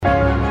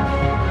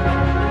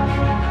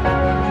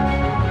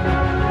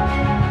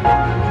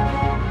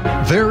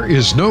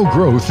is no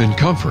growth in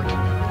comfort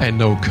and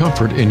no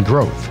comfort in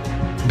growth.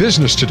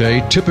 Business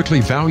today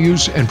typically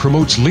values and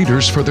promotes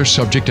leaders for their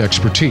subject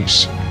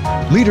expertise.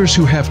 Leaders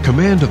who have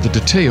command of the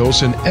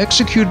details and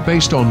execute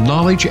based on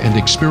knowledge and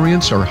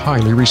experience are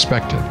highly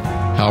respected.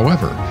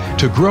 However,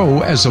 to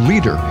grow as a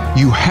leader,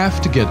 you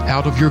have to get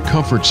out of your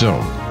comfort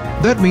zone.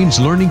 That means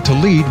learning to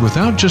lead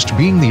without just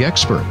being the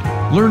expert.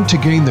 Learn to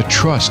gain the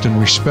trust and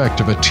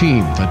respect of a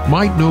team that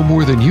might know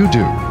more than you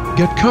do.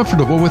 Get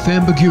comfortable with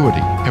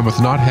ambiguity and with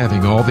not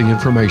having all the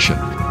information.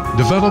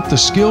 Develop the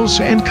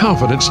skills and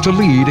confidence to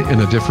lead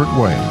in a different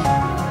way.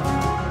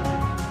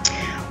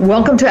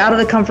 Welcome to Out of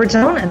the Comfort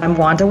Zone, and I'm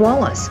Wanda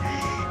Wallace.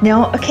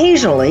 Now,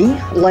 occasionally,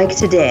 like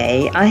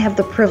today, I have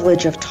the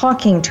privilege of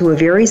talking to a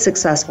very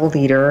successful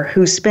leader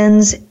who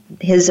spends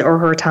his or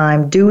her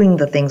time doing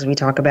the things we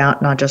talk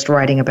about, not just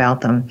writing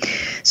about them.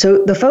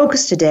 So the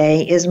focus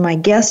today is my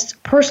guest's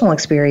personal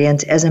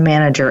experience as a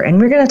manager,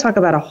 and we're going to talk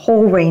about a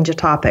whole range of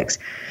topics,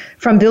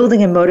 from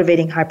building and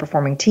motivating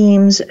high-performing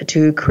teams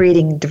to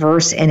creating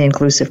diverse and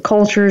inclusive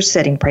cultures,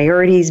 setting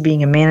priorities,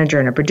 being a manager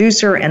and a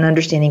producer, and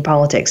understanding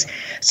politics.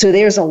 So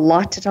there's a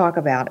lot to talk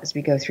about as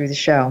we go through the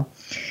show.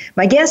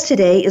 My guest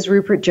today is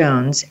Rupert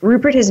Jones.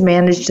 Rupert has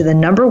managed the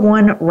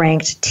 #1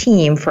 ranked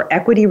team for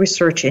equity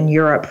research in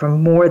Europe for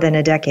more than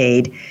a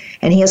decade,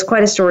 and he has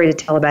quite a story to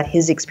tell about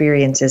his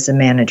experience as a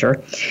manager.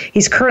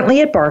 He's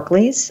currently at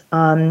Barclays.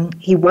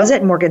 He was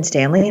at Morgan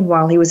Stanley, and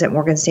while he was at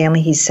Morgan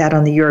Stanley, he sat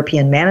on the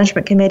European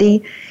Management Committee.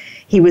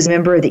 He was a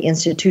member of the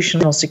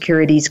Institutional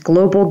Securities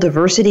Global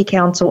Diversity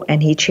Council,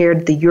 and he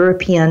chaired the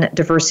European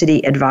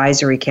Diversity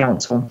Advisory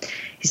Council.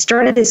 He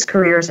started his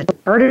career as a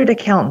chartered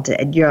accountant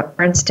at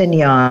Ernst &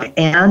 Young,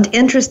 and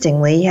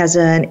interestingly, has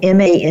an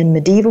MA in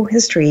medieval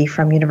history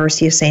from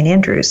University of St.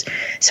 Andrews.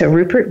 So,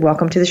 Rupert,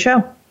 welcome to the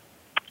show.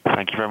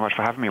 Thank you very much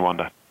for having me,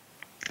 Wanda.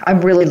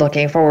 I'm really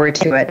looking forward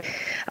to it.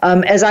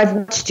 As I've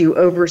watched you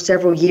over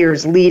several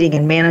years leading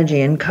and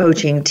managing and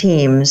coaching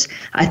teams,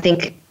 I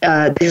think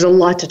there's a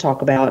lot to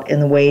talk about in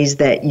the ways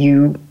that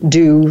you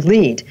do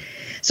lead.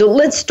 So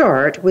let's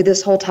start with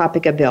this whole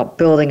topic about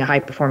building a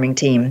high-performing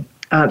team.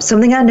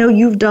 Something I know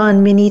you've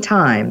done many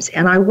times,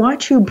 and I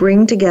watch you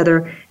bring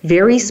together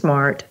very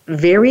smart,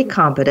 very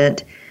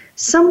competent,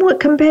 somewhat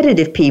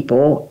competitive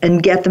people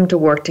and get them to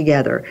work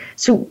together.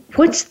 So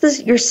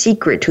what's your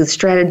secret to the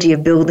strategy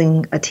of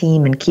building a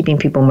team and keeping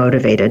people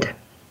motivated?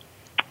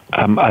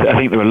 I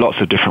think there are lots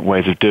of different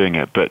ways of doing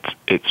it, but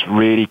it's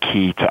really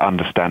key to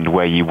understand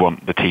where you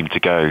want the team to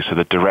go. So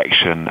the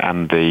direction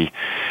and the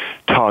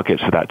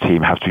targets for that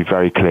team have to be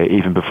very clear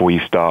even before you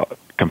start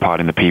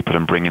compiling the people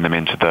and bringing them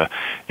into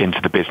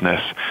the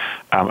business.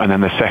 And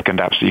then the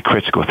second absolutely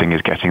critical thing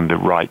is getting the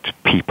right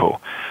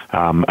people.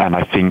 And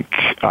I think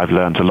I've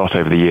learned a lot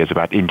over the years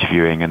about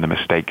interviewing and the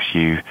mistakes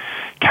you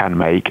can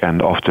make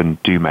and often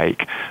do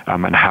make,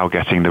 and how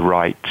getting the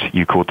right,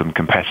 you called them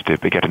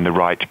competitive, but getting the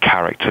right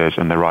characters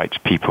and the right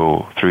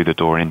people through the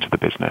door into the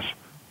business.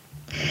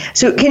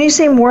 So can you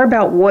say more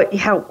about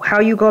how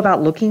you go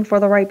about looking for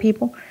the right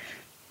people?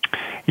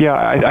 Yeah,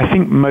 I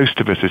think most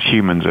of us as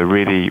humans are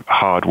really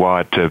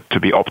hardwired to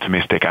be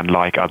optimistic and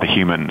like other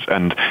humans,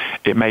 and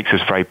it makes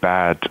us very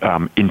bad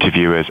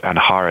interviewers and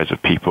hirers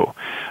of people.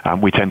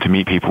 We tend to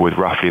meet people with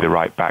roughly the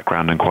right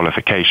background and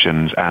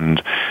qualifications,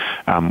 and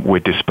we're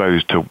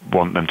disposed to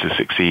want them to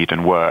succeed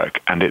and work,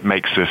 and it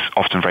makes us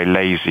often very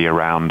lazy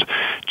around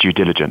due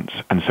diligence.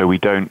 And so we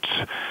don't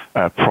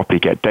properly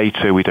get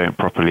data, we don't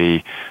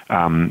properly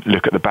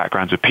look at the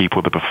backgrounds of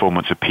people, the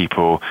performance of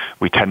people.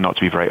 We tend not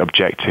to be very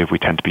objective, we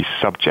tend to be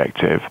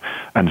subjective,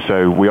 and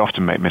so we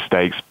often make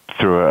mistakes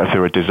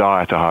through a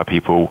desire to hire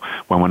people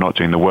when we're not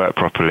doing the work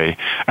properly.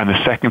 And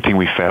the second thing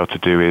we fail to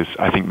do is,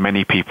 I think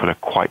many people are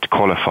quite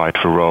qualified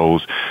for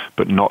roles,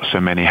 but not so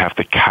many have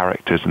the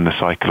characters and the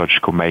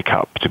psychological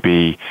makeup to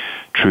be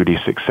truly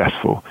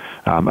successful.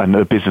 And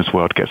the business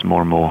world gets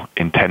more and more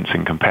intense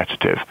and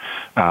competitive.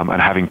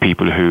 And having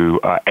people who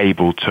are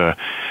able to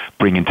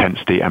bring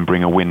intensity and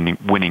bring a winning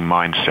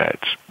mindset,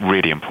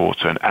 really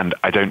important. And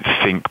I don't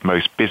think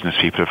most business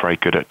people are very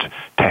good at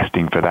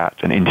testing for that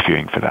and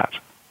interviewing for that.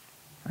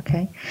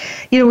 Okay.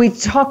 We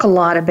talk a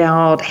lot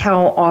about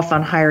how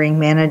often hiring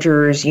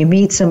managers, you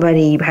meet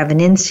somebody, you have an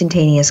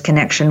instantaneous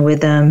connection with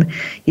them.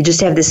 You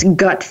just have this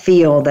gut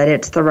feel that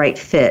it's the right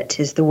fit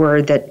is the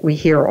word that we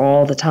hear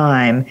all the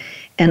time.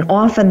 And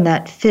often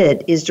that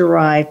fit is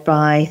derived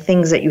by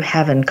things that you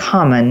have in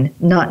common,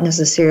 not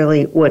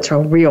necessarily what's a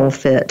real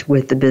fit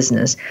with the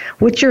business.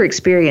 What's your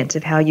experience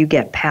of how you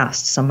get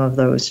past some of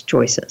those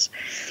choices?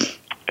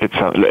 It's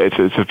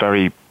a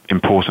very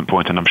important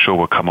point, and I'm sure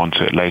we'll come on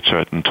to it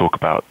later and talk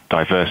about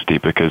diversity,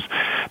 because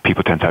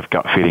people tend to have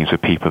gut feelings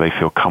with people they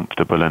feel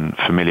comfortable and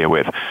familiar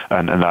with,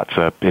 and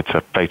it's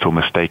a fatal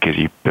mistake as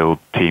you build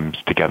teams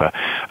together.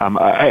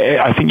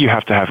 I think you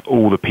have to have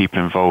all the people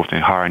involved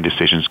in hiring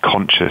decisions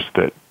conscious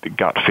that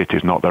gut fit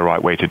is not the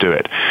right way to do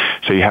it.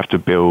 So you have to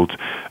build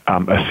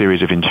a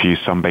series of interviews,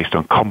 some based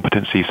on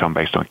competency, some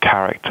based on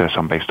character,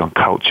 some based on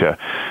culture,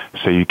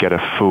 so you get a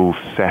full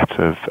set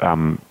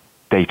of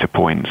data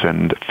points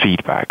and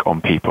feedback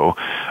on people,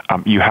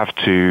 you have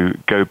to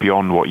go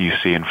beyond what you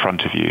see in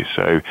front of you.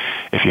 So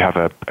if you have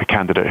a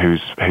candidate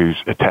who's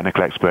a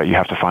technical expert, you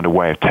have to find a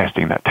way of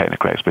testing that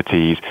technical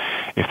expertise.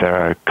 If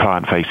they're a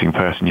client-facing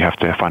person, you have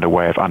to find a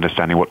way of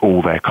understanding what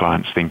all their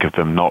clients think of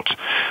them, not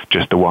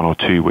just the one or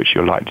two which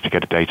you're likely to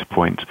get a data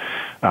point,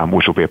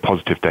 which will be a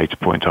positive data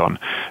point on.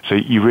 So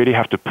you really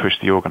have to push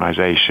the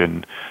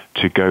organization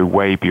to go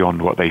way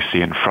beyond what they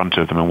see in front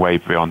of them and way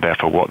beyond,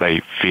 therefore, what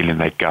they feel in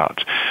their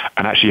gut.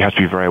 And actually, you have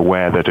to be very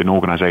aware that an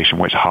organization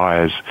which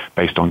hires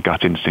based on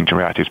gut instinct and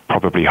reality is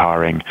probably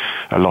hiring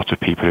a lot of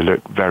people who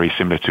look very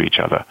similar to each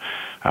other.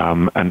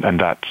 And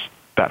that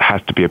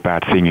has to be a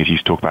bad thing as you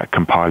talk about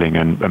compiling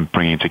and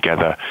bringing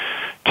together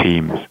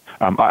teams.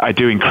 I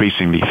do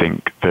increasingly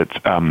think that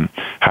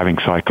having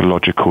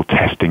psychological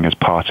testing as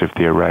part of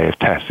the array of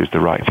tests is the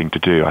right thing to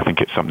do. I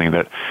think it's something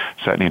that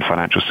certainly in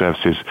financial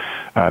services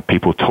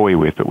people toy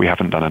with, but we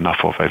haven't done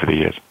enough of over the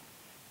years.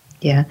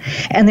 Yeah,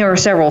 and there are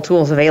several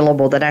tools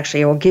available that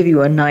actually will give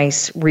you a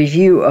nice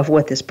review of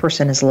what this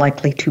person is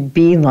likely to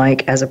be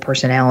like as a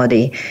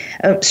personality,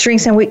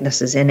 strengths and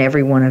weaknesses in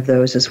every one of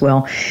those as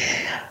well.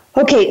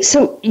 Okay,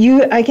 so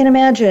I can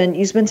imagine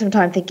you spend some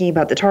time thinking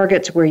about the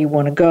targets, where you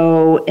want to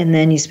go, and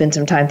then you spend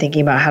some time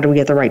thinking about how do we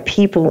get the right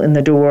people in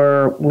the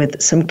door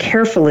with some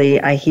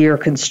carefully, I hear,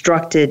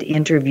 constructed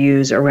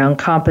interviews around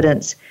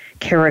competence,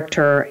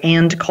 character,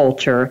 and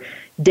culture,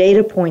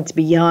 data points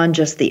beyond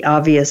just the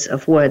obvious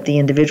of what the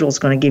individual is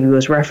going to give you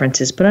as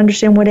references, but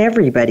understand what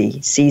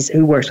everybody sees,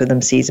 who works with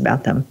them, sees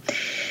about them.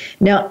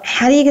 Now,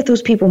 how do you get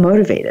those people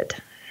motivated?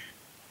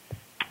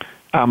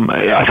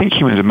 I think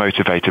humans are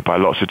motivated by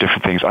lots of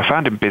different things. I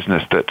found in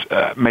business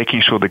that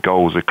making sure the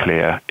goals are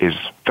clear is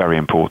very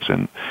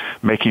important.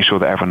 Making sure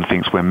that everyone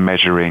thinks we're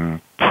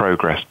measuring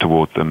progress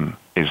towards them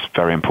is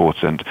very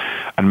important.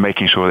 And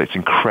making sure that it's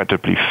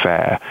incredibly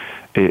fair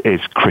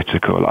is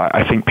critical.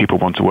 I think people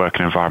want to work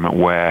in an environment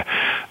where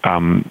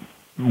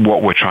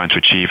what we're trying to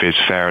achieve is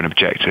fair and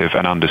objective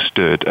and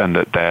understood, and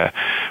that they're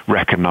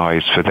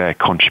recognized for their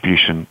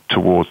contribution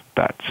towards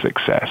that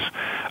success.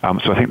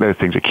 So I think those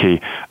things are key.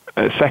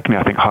 Secondly,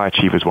 I think high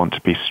achievers want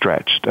to be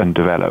stretched and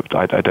developed.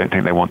 I don't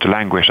think they want to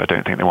languish. I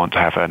don't think they want to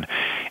have an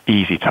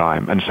easy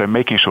time. And so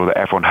making sure that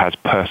everyone has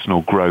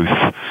personal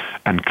growth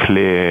and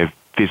clear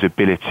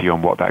visibility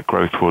on what that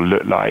growth will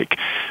look like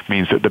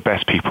means that the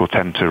best people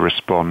tend to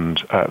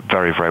respond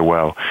very, very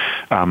well.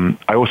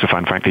 I also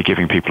find, frankly,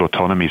 giving people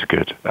autonomy is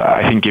good.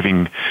 I think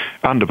giving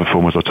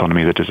underperformers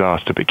autonomy is a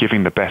disaster, but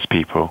giving the best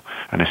people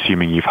and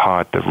assuming you've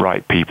hired the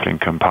right people and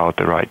compiled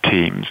the right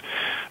teams,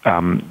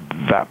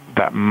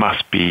 that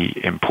must be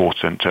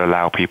important to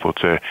allow people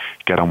to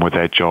get on with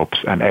their jobs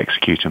and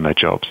execute on their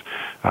jobs.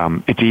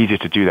 It's easier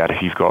to do that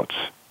if you've got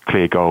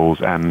clear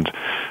goals and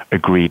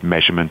agreed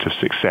measurement of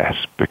success,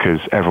 because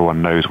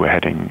everyone knows we're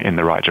heading in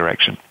the right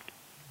direction.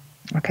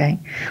 Okay.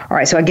 All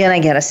right. So again, I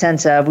get a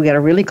sense of we got a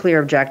really clear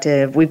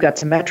objective. We've got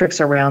some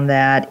metrics around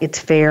that. It's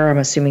fair. I'm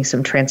assuming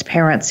some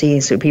transparency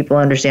so people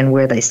understand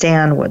where they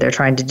stand, what they're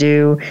trying to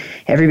do.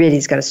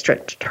 Everybody's got a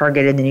strict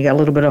target, and then you got a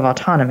little bit of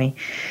autonomy.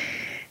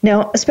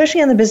 Now,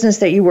 especially in the business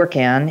that you work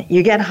in,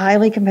 you get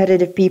highly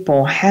competitive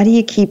people. How do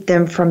you keep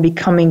them from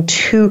becoming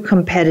too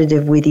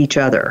competitive with each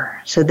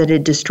other so that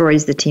it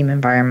destroys the team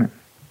environment?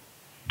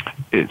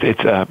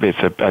 It's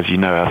as you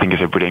know, I think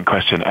it's a brilliant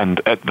question. And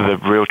the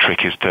real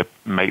trick is to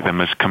make them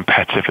as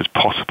competitive as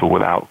possible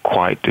without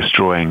quite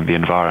destroying the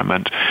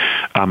environment.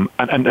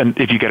 And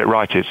if you get it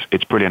right,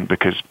 it's brilliant,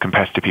 because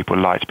competitive people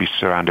like to be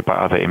surrounded by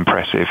other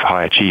impressive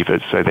high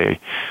achievers. So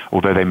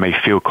although they may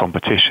feel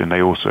competition,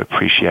 they also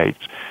appreciate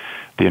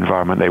the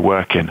environment they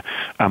work in.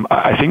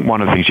 I think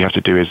one of the things you have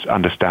to do is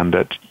understand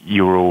that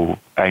you're all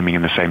aiming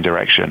in the same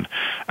direction,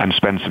 and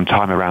spend some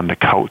time around the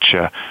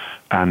culture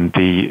and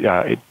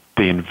the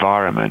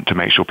environment to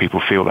make sure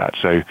people feel that.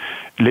 So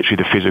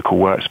literally the physical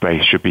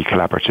workspace should be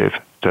collaborative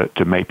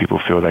to make people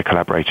feel they're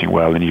collaborating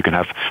well, and you can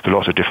have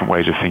lots of different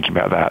ways of thinking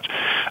about that.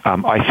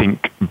 I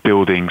think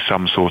building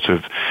some sort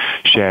of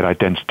shared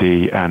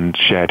identity and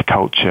shared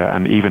culture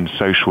and even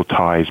social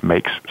ties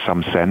makes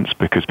some sense,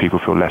 because people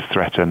feel less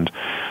threatened.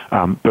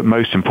 But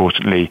most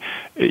importantly,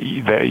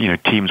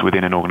 teams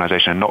within an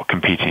organization are not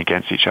competing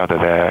against each other,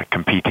 they're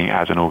competing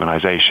as an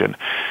organization.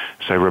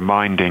 So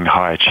reminding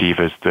high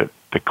achievers that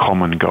the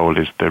common goal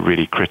is the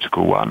really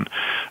critical one,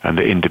 and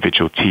the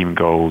individual team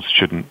goals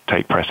shouldn't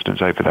take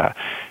precedence over that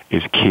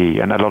is key.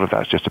 And a lot of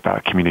that's just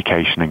about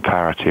communication and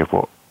clarity of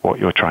what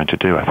you're trying to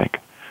do, I think.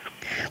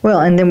 Well,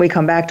 and then we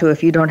come back to,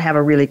 if you don't have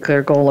a really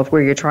clear goal of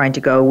where you're trying to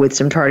go with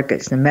some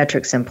targets and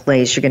metrics in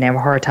place, you're going to have a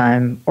hard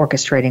time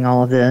orchestrating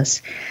all of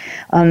this.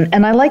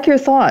 And I like your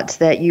thoughts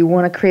that you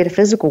want to create a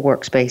physical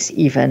workspace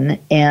even,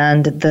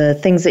 and the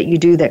things that you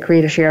do that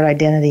create a shared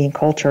identity and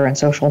culture and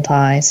social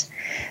ties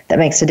that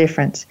makes a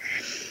difference.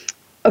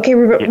 Okay,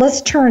 Rupert,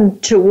 let's turn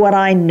to what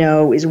I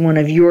know is one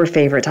of your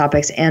favorite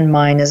topics, and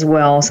mine as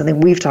well, something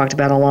we've talked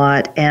about a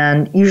lot.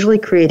 And usually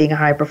creating a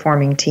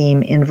high-performing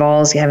team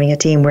involves having a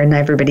team where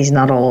everybody's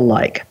not all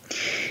alike.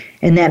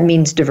 And that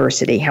means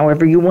diversity.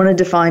 However you want to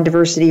define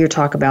diversity or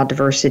talk about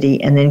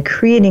diversity, and then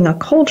creating a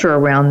culture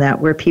around that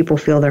where people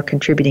feel they're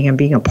contributing and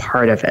being a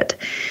part of it.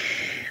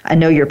 I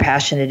know you're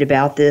passionate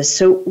about this.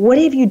 So what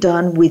have you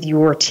done with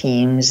your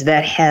teams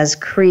that has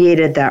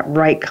created that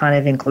right kind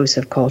of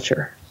inclusive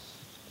culture?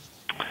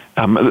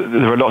 There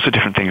are lots of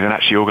different things, and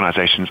actually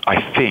organizations,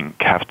 I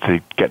think, have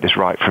to get this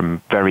right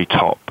from very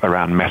top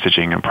around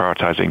messaging and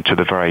prioritizing to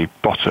the very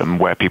bottom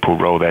where people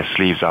roll their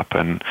sleeves up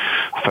and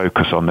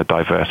focus on the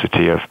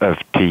diversity of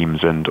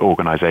teams and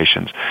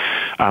organizations.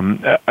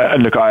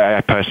 Look,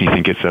 I personally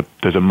think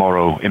there's a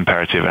moral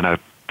imperative and a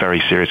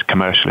very serious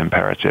commercial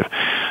imperative.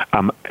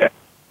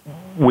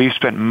 We've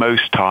spent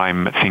most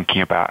time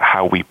thinking about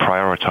how we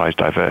prioritize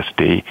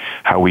diversity,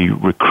 how we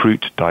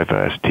recruit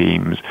diverse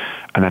teams,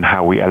 and then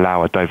how we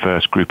allow a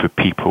diverse group of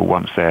people,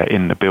 once they're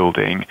in the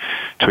building,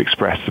 to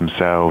express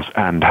themselves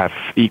and have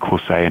equal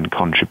say and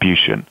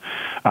contribution.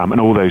 And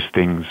all those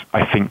things,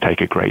 I think, take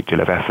a great deal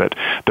of effort.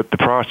 The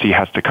priority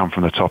has to come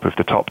from the top. If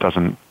the top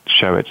doesn't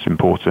show it's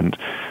important,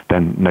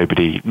 then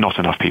not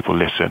enough people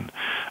listen.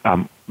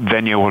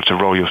 Then you want to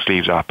roll your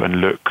sleeves up and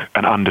look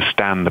and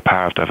understand the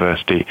power of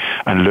diversity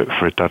and look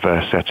for a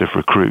diverse set of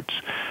recruits.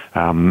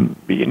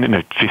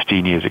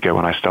 15 years ago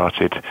when I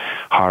started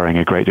hiring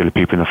a great deal of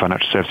people in the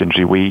financial service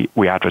industry,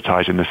 we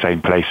advertise in the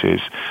same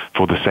places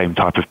for the same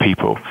type of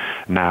people.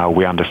 Now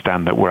we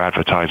understand that we're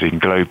advertising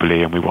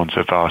globally and we want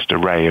a vast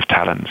array of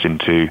talents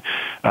into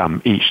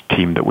each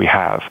team that we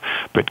have.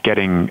 But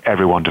getting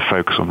everyone to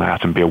focus on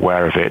that and be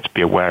aware of it,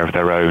 be aware of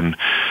their own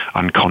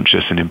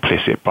unconscious and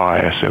implicit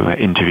bias, so they're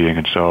interviewing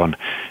and so on,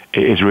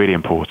 it is really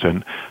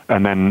important.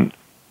 And then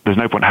there's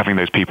no point having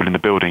those people in the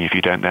building if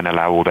you don't then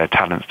allow all their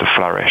talents to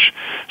flourish.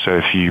 So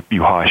if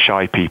you hire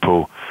shy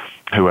people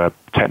who are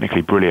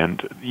technically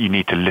brilliant, you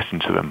need to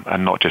listen to them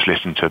and not just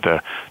listen to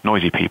the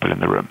noisy people in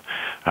the room.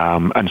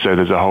 And so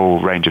there's a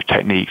whole range of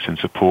techniques and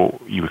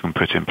support you can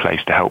put in place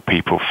to help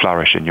people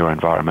flourish in your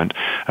environment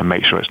and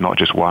make sure it's not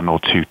just one or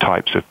two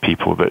types of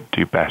people that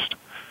do best.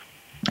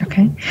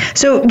 Okay.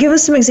 So give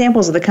us some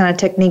examples of the kind of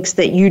techniques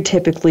that you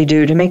typically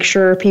do to make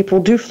sure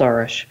people do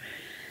flourish.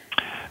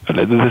 Some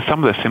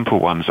of the simple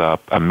ones are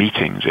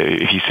meetings.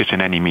 If you sit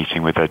in any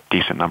meeting with a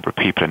decent number of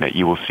people in it,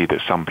 you will see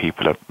that some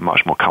people are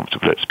much more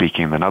comfortable at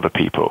speaking than other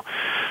people.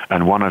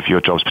 And one of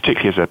your jobs,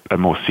 particularly as a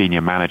more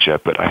senior manager,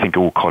 but I think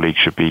all colleagues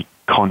should be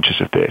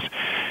conscious of this,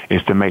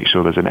 is to make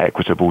sure there's an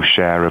equitable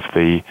share of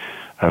the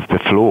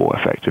floor,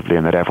 effectively,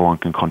 and that everyone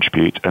can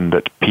contribute, and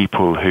that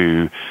people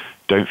who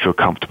don't feel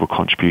comfortable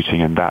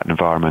contributing in that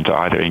environment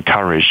are either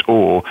encouraged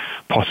or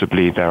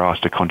possibly they're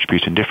asked to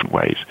contribute in different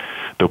ways.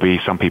 There'll be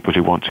some people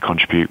who want to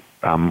contribute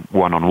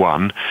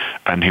one-on-one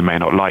and who may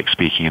not like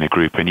speaking in a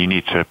group, and you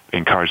need to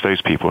encourage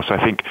those people. So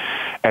I think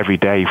every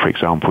day, for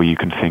example, you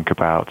can think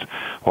about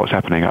what's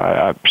happening.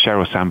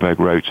 Sheryl Sandberg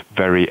wrote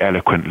very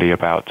eloquently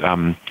about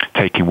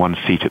taking one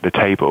seat at the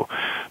table.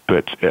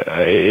 But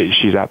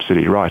she's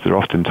absolutely right. There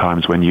are often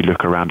times when you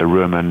look around a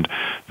room and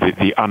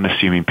the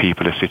unassuming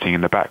people are sitting in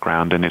the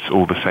background, and it's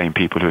all the same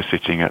people who are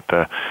sitting at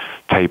the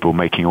table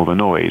making all the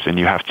noise. And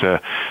you have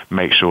to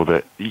make sure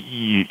that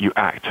you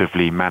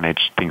actively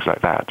manage things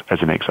like that,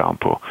 as an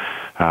example.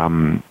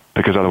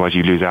 Because otherwise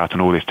you lose out on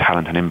all this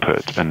talent and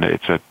input, and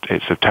it's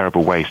a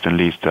terrible waste and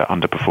leads to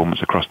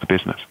underperformance across the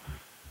business.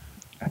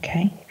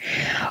 Okay.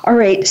 All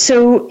right.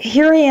 So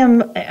here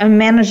I'm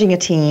managing a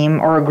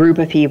team or a group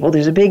of people.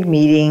 There's a big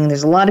meeting.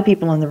 There's a lot of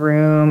people in the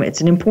room.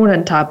 It's an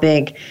important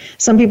topic.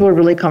 Some people are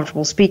really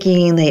comfortable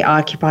speaking. They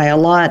occupy a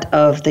lot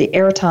of the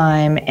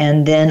airtime,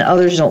 and then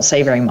others don't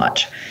say very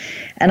much.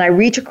 And I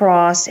reach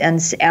across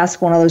and ask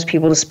one of those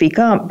people to speak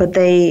up, but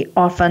they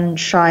often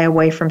shy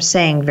away from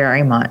saying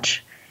very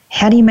much.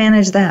 How do you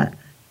manage that?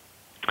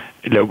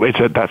 You're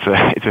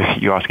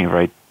asking a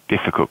very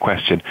difficult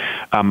question.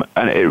 And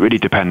it really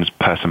depends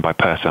person by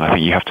person. I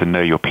think you have to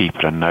know your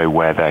people and know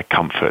where their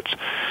comfort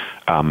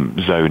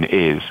zone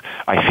is.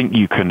 I think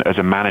you can, as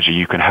a manager,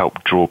 you can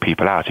help draw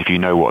people out. If you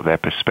know what their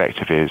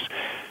perspective is,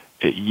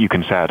 you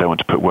can say, I don't want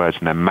to put words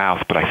in their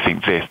mouth, but I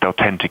think this. They'll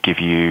tend to give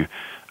you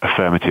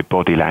affirmative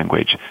body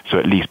language, so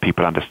at least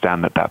people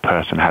understand that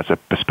person has a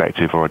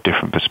perspective or a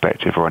different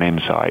perspective or an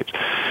insight.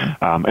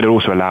 It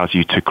also allows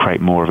you to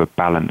create more of a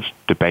balanced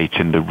debate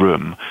in the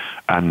room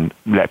and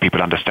let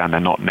people understand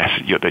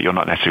that you're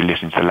not necessarily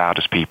listening to the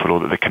loudest people,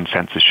 or that the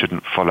consensus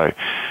shouldn't follow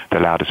the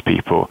loudest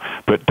people.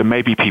 But there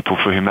may be people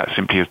for whom that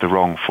simply is the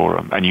wrong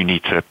forum, and you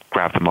need to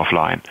grab them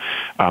offline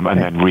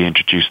and then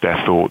reintroduce their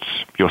thoughts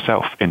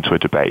yourself into a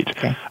debate.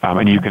 Okay.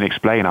 And you can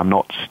explain, I'm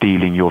not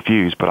stealing your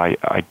views, but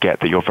I get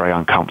that you're very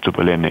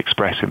uncomfortable in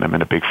expressing them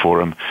in a big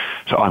forum,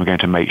 so I'm going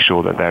to make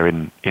sure that they're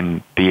in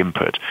the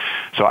input.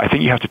 So I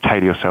think you have to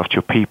tailor yourself to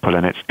your people,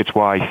 and it's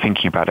why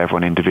thinking about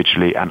everyone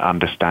individually and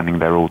understanding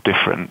they're all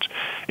different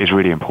is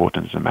really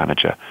important as a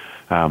manager.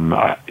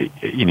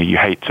 You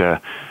hate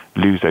to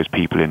lose those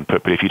people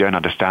input, but if you don't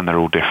understand they're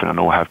all different and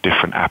all have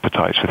different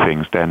appetites for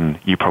things, then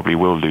you probably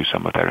will lose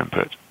some of their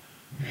input.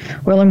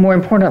 Well, and more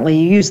importantly,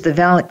 you lose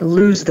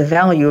the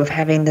value of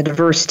having the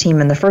diverse team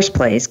in the first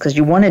place because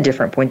you want a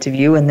different point of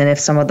view, and then if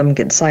some of them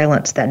get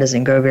silenced, that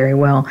doesn't go very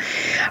well.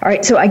 All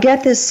right, so I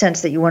get this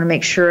sense that you want to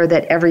make sure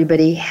that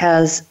everybody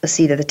has a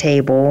seat at the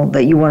table,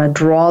 that you want to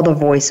draw the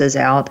voices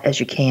out as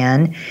you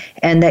can,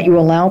 and that you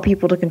allow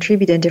people to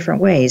contribute in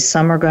different ways.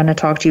 Some are going to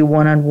talk to you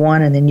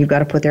one-on-one, and then you've got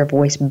to put their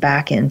voice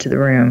back into the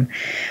room.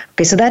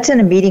 Okay, so that's in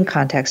a meeting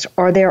context.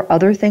 Are there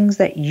other things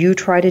that you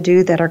try to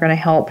do that are going to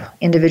help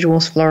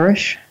individuals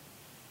flourish?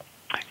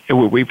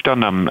 We've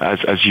done,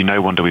 as you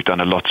know, Wanda, we've done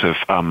a lot of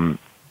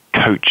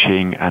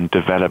coaching and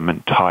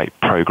development type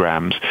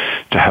programs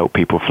to help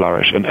people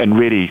flourish. And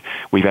really,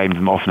 we've aimed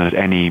them often at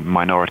any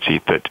minority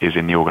that is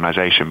in the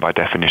organization. By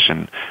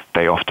definition,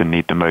 they often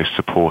need the most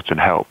support and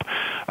help.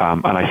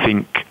 And I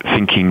think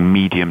thinking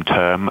medium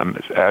term,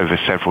 over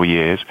several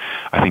years,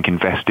 I think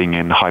investing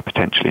in high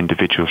potential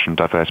individuals from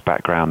diverse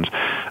backgrounds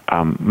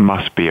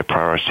must be a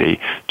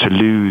priority. To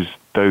lose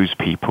those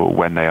people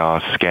when they are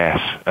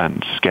scarce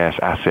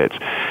assets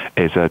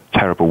is a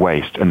terrible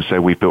waste. And so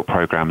we've built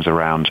programs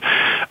around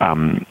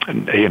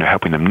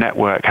helping them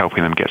network,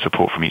 helping them get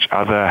support from each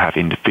other, have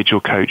individual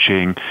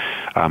coaching,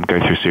 go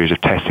through a series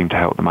of testing to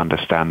help them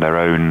understand their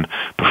own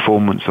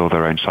performance or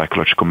their own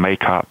psychological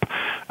makeup,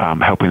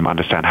 helping them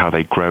understand how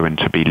they grow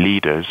into be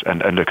leaders.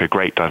 And look, a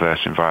great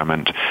diverse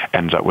environment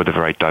ends up with a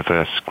very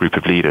diverse group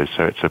of leaders.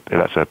 So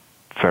that's a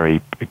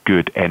very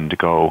good end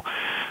goal.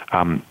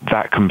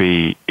 That can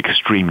be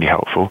extremely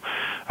helpful.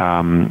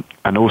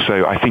 And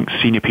also, I think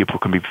senior people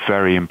can be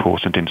very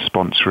important in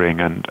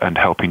sponsoring and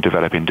helping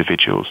develop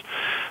individuals.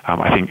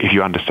 I think if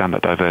you understand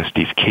that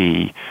diversity is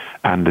key,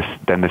 and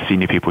then the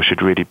senior people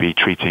should really be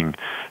treating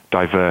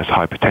diverse,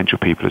 high-potential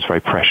people as very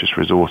precious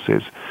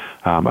resources.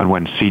 And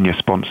when senior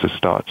sponsors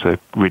start to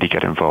really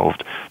get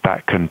involved,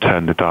 that can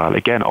turn the dial,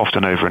 again,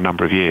 often over a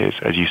number of years,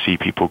 as you see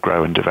people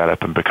grow and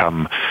develop and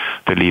become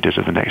the leaders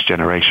of the next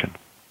generation.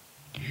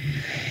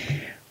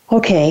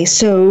 Okay,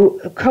 so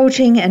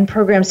coaching and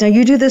programs. Now,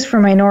 you do this for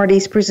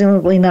minorities,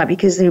 presumably not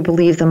because you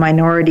believe the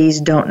minorities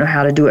don't know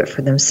how to do it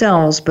for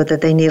themselves, but that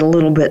they need a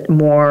little bit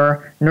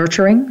more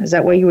nurturing. Is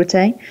that what you would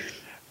say?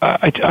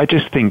 I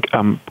just think,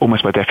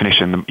 almost by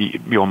definition,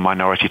 your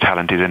minority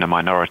talent is in a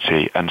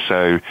minority. And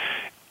so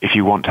if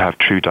you want to have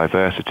true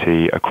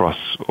diversity across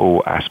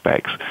all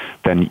aspects,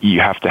 then you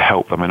have to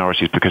help the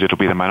minorities, because it'll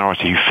be the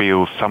minority who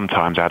feels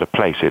sometimes out of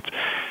place.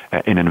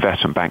 In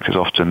investment banks, it's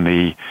often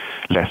the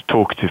less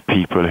talkative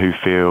people who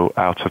feel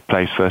out of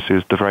place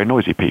versus the very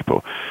noisy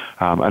people.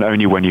 And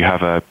only when you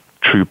have a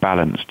true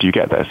balance do you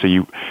get there. So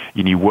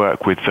you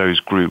work with those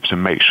groups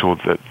and make sure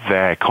that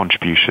their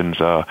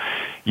contributions are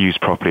used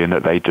properly and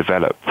that they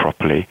develop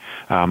properly.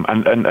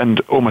 And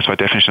almost by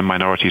definition,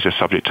 minorities are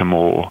subject to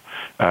more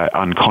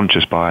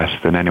unconscious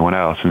bias than anyone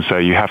else. And so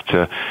you have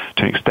to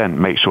an extent,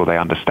 make sure they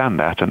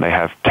understand that and they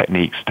have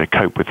techniques to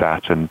cope with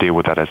that and deal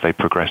with that as they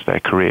progress their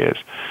careers.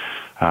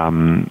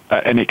 And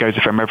it goes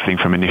from everything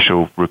from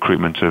initial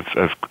recruitment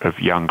of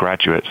young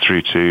graduates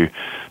through to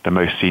the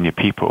most senior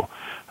people.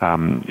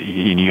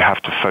 You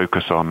have to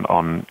focus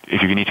on,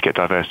 if you need to get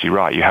diversity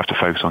right, you have to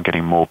focus on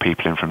getting more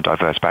people in from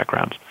diverse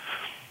backgrounds.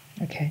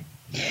 Okay.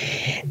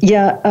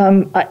 Yeah,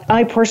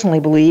 I personally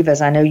believe,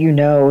 as I know you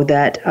know,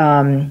 that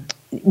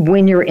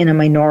when you're in a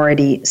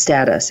minority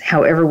status,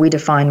 however we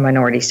define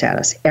minority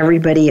status,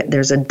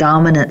 there's a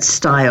dominant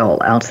style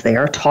out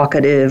there,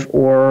 talkative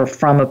or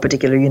from a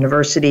particular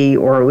university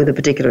or with a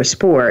particular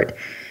sport.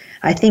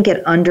 I think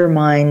it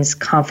undermines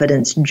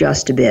confidence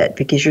just a bit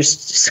because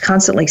you're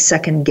constantly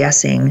second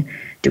guessing,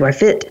 do I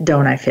fit,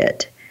 don't I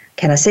fit?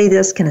 Can I say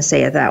this, can I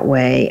say it that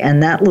way?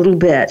 And that little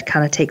bit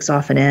kind of takes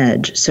off an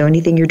edge. So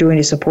anything you're doing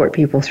to support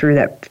people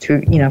through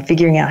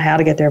figuring out how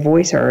to get their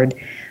voice heard,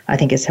 I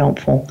think is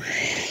helpful.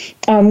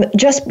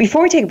 Just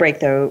before we take a break,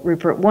 though,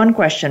 Rupert, one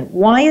question.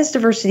 Why is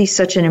diversity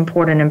such an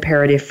important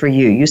imperative for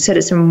you? You said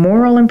it's a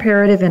moral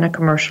imperative and a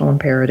commercial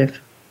imperative.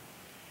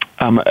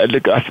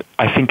 Look,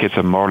 I think it's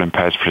a moral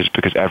imperative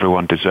because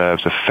everyone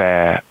deserves a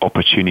fair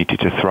opportunity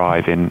to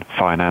thrive in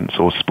finance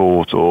or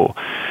sport or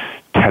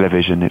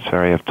television. It's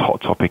very a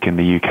hot topic in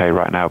the UK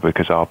right now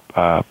because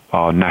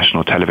our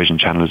national television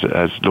channel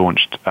has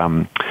launched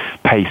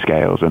pay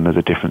scales, and there's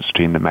a difference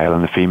between the male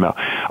and the female.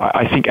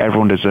 I think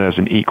everyone deserves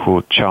an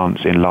equal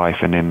chance in life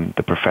and in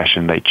the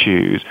profession they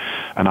choose,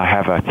 and I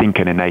have, I think,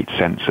 an innate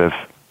sense of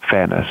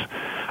fairness.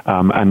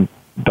 And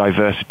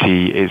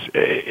diversity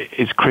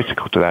is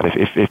critical to that.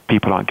 If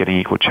people aren't getting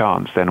equal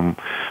chance, then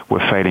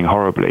we're failing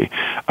horribly.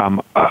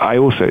 I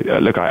also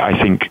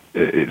I think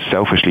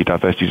selfishly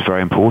diversity is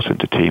very important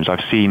to teams.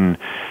 I've seen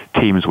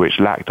teams which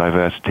lack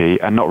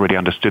diversity and not really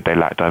understood they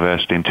lacked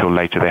diversity until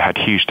later they had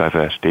huge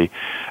diversity,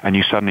 and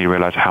you suddenly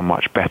realize how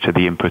much better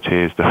the input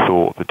is, the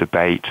thought, the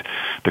debate,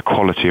 the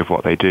quality of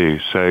what they do.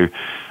 So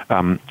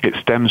it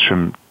stems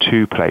from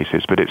two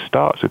places, but it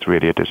starts with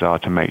really a desire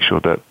to make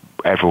sure that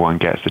everyone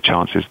gets the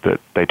chances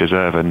that they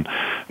deserve, and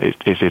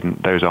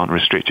those aren't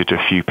restricted to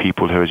a few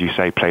people who, as you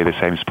say, play the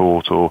same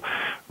sport or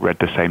read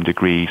the same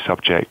degree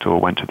subject or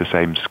went to the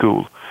same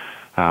school.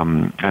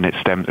 And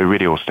it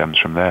really all stems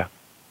from there.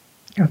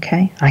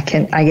 Okay, I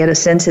get a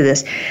sense of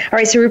this. All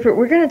right, so Rupert,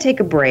 we're going to take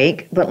a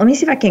break, but let me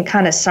see if I can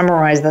kind of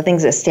summarize the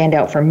things that stand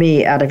out for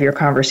me out of your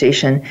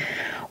conversation.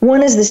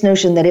 One is this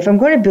notion that if I'm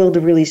going to build a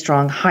really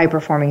strong,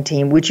 high-performing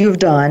team, which you've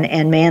done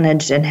and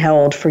managed and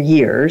held for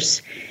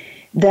years,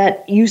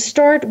 that you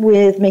start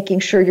with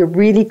making sure you're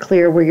really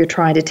clear where you're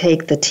trying to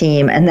take the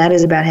team, and that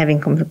is about having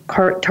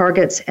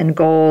targets and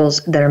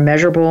goals that are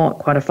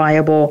measurable,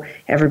 quantifiable,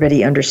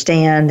 everybody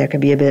understand. There can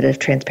be a bit of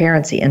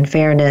transparency and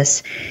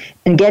fairness,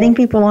 and getting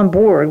people on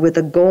board with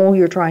the goal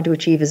you're trying to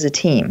achieve as a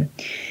team.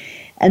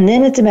 And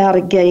then it's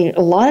about getting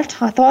a lot of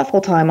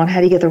thoughtful time on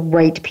how to get the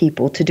right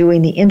people to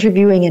doing the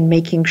interviewing and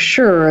making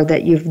sure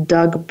that you've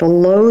dug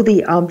below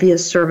the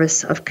obvious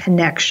surface of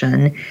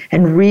connection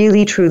and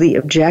really, truly,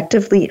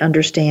 objectively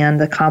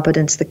understand the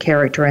competence, the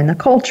character, and the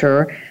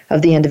culture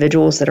of the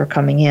individuals that are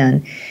coming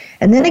in.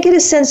 And then I get a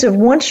sense of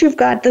once you've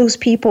got those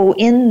people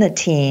in the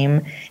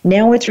team,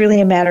 now it's really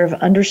a matter of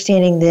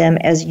understanding them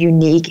as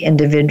unique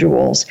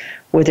individuals,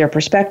 what their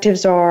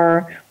perspectives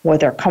are, what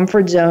their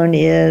comfort zone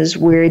is,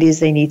 where it is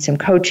they need some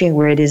coaching,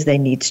 where it is they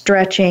need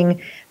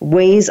stretching,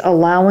 ways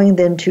allowing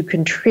them to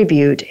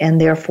contribute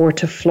and therefore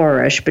to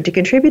flourish, but to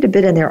contribute a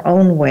bit in their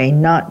own way,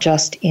 not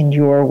just in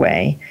your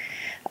way.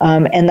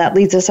 And that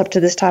leads us up to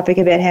this topic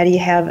about how do you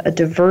have a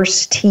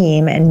diverse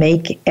team and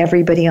make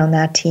everybody on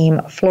that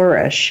team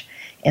flourish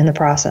in the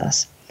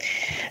process.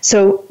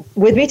 So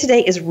with me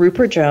today is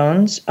Rupert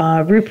Jones.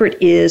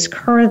 Rupert is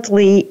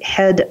currently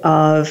head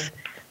of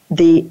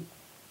the,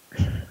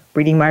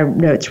 reading my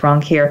notes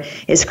wrong here,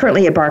 is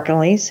currently at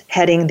Barclays,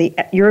 heading the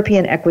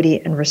European Equity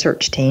and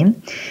Research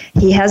team.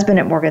 He has been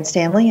at Morgan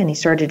Stanley, and he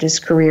started his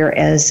career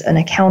as an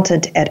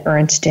accountant at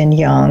Ernst &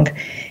 Young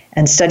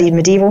and studied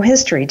medieval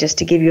history, just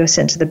to give you a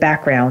sense of the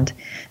background.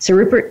 So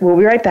Rupert, we'll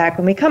be right back.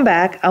 When we come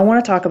back, I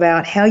want to talk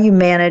about how you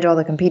manage all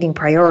the competing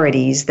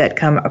priorities that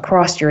come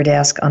across your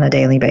desk on a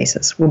daily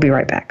basis. We'll be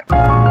right back.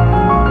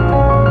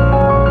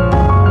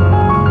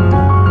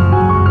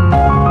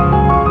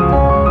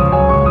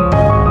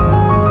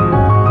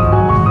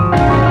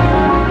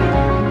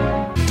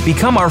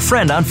 Become our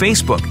friend on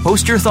Facebook.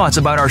 Post your thoughts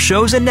about our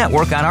shows and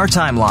network on our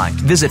timeline.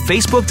 Visit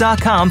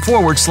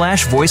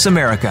facebook.com/Voice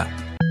America.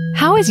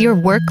 How is your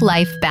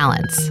work-life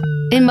balance?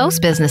 In most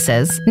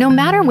businesses, no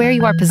matter where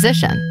you are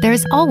positioned, there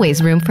is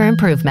always room for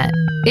improvement.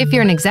 If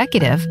you're an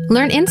executive,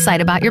 learn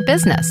insight about your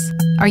business.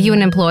 Are you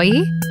an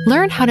employee?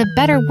 Learn how to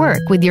better work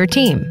with your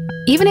team.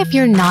 Even if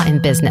you're not in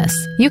business,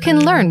 you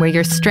can learn where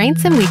your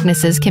strengths and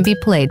weaknesses can be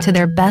played to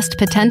their best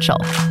potential.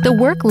 The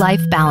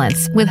Work-Life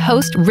Balance with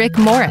host Rick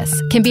Morris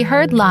can be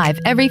heard live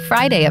every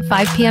Friday at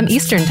 5 p.m.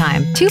 Eastern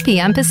Time, 2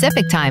 p.m.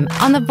 Pacific Time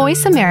on the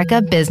Voice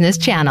America Business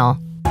Channel.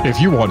 If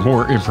you want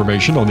more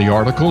information on the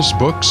articles,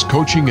 books,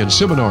 coaching, and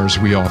seminars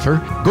we offer,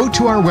 go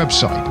to our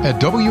website at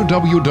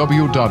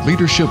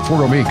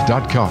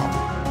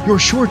www.leadershipforuminc.com. You're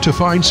sure to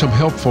find some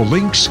helpful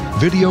links,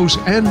 videos,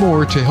 and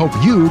more to help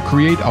you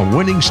create a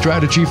winning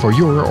strategy for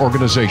your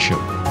organization.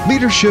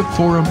 Leadership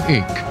Forum,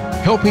 Inc.,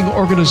 helping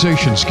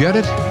organizations get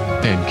it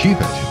and keep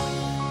it.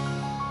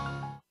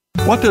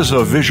 What does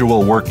a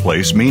visual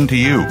workplace mean to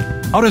you?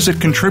 How does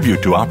it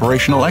contribute to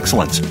operational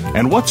excellence?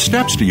 And what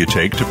steps do you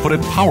take to put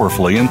it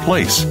powerfully in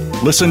place?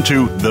 Listen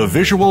to The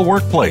Visual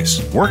Workplace,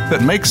 work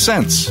that makes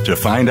sense, to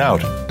find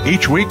out.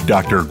 Each week,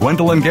 Dr.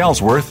 Gwendolyn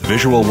Galsworth,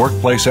 visual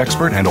workplace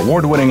expert and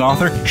award-winning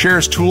author,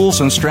 shares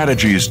tools and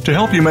strategies to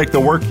help you make the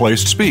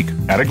workplace speak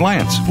at a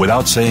glance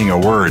without saying a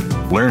word.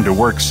 Learn to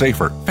work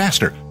safer,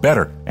 faster,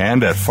 better,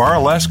 and at far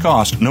less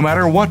cost no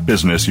matter what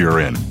business you're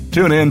in.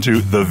 Tune in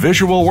to The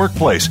Visual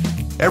Workplace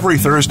every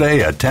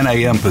Thursday at 10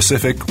 a.m.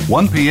 Pacific,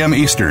 1 p.m.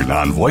 Eastern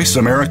on Voice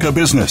America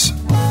Business.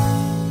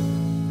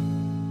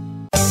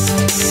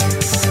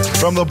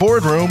 From the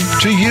boardroom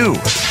to you,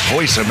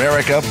 Voice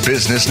America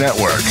Business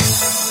Network.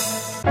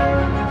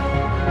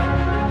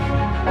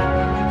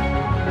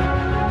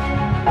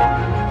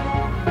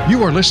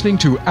 You are listening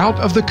to Out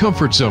of the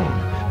Comfort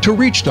Zone. To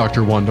reach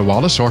Dr. Wanda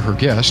Wallace or her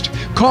guest,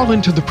 call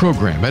into the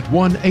program at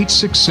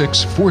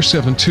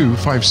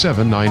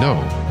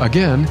 1-866-472-5790.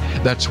 Again,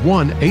 that's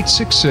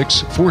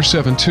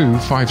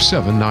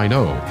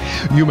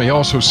 1-866-472-5790. You may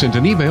also send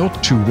an email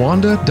to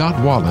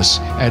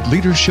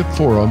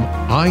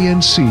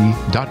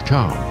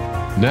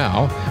wanda.wallace@leadershipforuminc.com.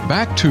 Now,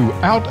 back to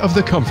Out of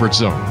the Comfort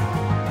Zone.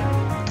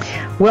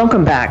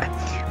 Welcome back.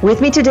 With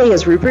me today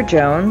is Rupert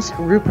Jones.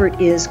 Rupert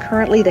is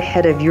currently the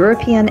head of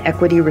European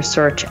Equity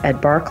Research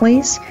at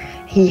Barclays.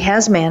 He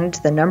has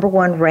managed the number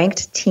one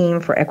ranked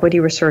team for equity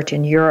research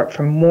in Europe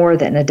for more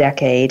than a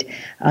decade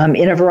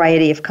in a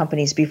variety of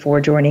companies before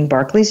joining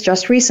Barclays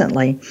just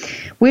recently.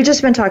 We've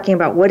just been talking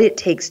about what it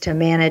takes to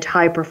manage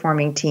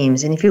high-performing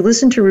teams. And if you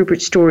listen to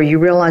Rupert's story, you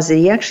realize that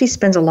he actually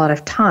spends a lot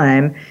of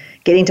time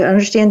getting to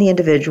understand the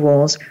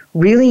individuals,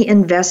 really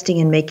investing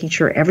in making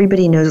sure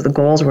everybody knows the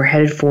goals we're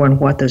headed for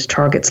and what those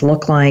targets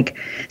look like,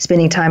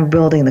 spending time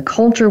building the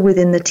culture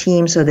within the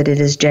team so that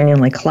it is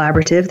genuinely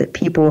collaborative, that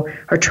people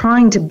are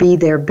trying to be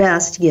their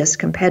best, yes,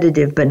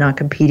 competitive, but not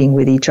competing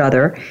with each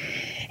other.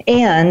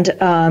 And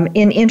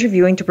in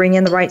interviewing to bring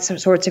in the right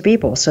sorts of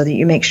people so that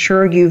you make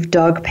sure you've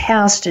dug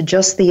past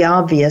just the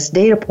obvious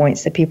data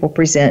points that people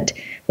present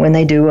when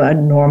they do a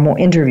normal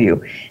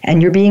interview.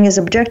 And you're being as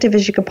objective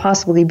as you could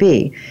possibly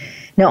be.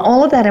 Now,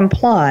 all of that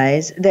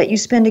implies that you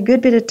spend a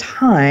good bit of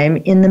time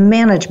in the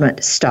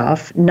management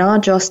stuff,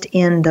 not just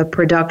in the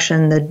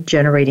production, the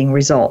generating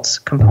results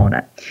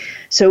component.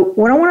 So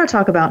what I want to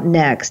talk about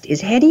next is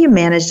how do you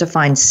manage to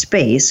find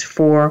space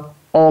for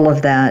all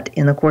of that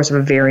in the course of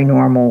a very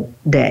normal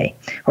day,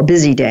 or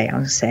busy day, I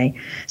would say.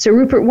 So,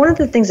 Rupert, one of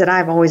the things that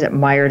I've always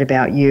admired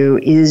about you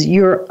is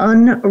your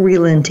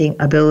unrelenting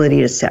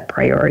ability to set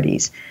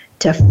priorities,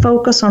 to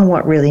focus on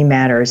what really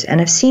matters.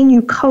 And I've seen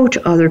you coach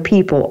other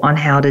people on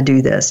how to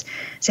do this.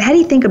 So how do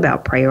you think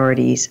about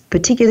priorities,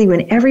 particularly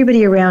when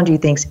everybody around you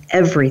thinks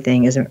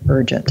everything is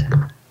urgent?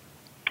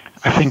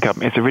 I think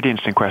it's a really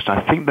interesting question.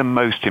 I think the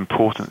most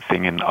important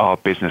thing in our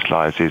business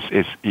lives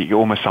is you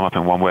almost sum up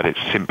in one word,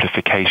 it's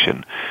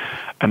simplification.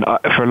 And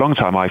for a long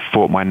time, I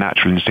thought my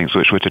natural instincts,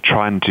 which were to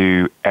try and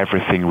do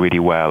everything really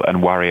well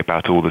and worry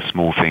about all the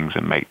small things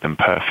and make them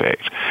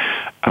perfect.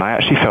 And I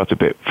actually felt a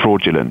bit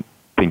fraudulent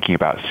thinking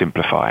about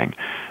simplifying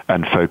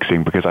and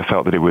focusing because I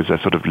felt that it was a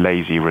sort of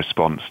lazy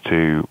response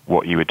to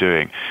what you were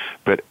doing.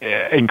 But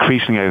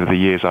increasingly over the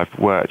years I've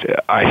worked,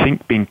 I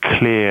think being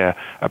clear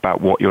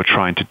about what you're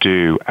trying to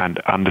do and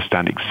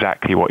understand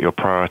exactly what your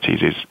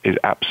priorities is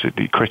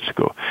absolutely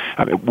critical.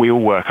 I mean, we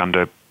all work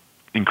under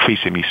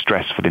increasingly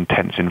stressful,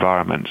 intense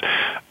environments,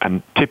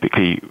 and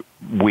typically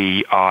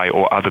I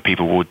or other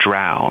people will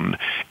drown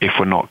if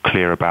we're not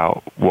clear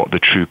about what the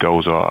true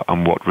goals are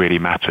and what really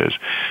matters.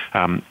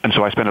 And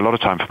so I spend a lot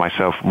of time for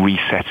myself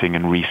resetting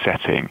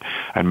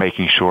and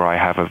making sure I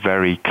have a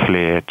very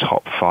clear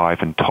top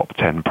 5 and top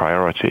 10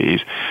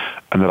 priorities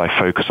and that I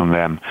focus on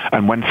them.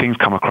 And when things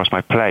come across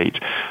my plate,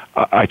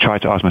 I try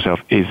to ask myself,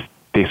 is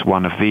this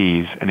one of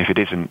these? And if it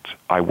isn't,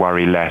 I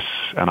worry less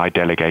and I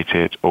delegate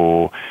it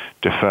or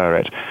defer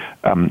it.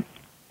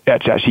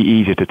 It's actually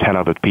easier to tell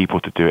other people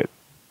to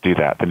do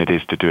that than it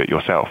is to do it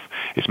yourself.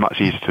 It's much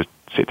easier to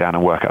sit down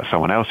and work out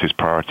someone else's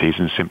priorities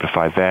and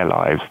simplify their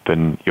lives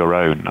than your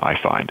own,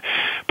 I find.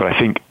 But I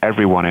think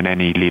everyone in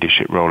any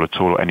leadership role at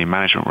all, or any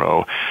management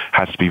role,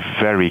 has to be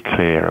very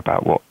clear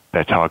about what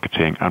they're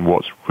targeting and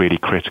what's really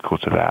critical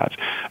to that,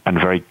 and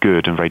very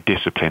good and very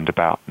disciplined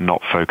about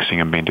not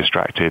focusing and being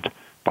distracted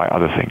by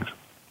other things.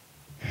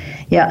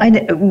 Yeah,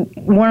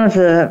 one of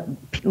the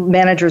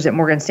managers at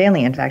Morgan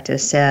Stanley, in fact,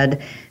 has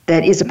said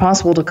that is it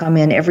possible to come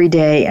in every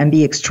day and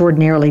be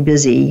extraordinarily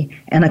busy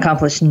and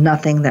accomplish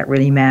nothing that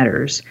really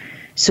matters.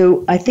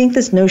 So I think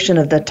this notion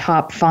of the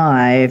top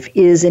 5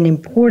 is an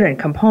important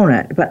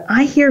component, but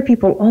I hear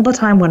people all the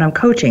time when I'm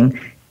coaching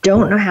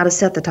don't know how to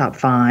set the top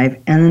 5,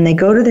 and then they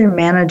go to their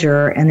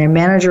manager, and their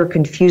manager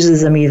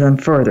confuses them even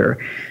further.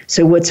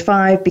 So what's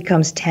 5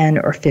 becomes 10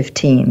 or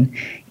 15.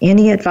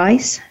 Any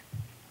advice?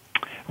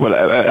 Well,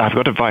 I've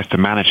got advice to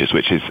managers,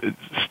 which is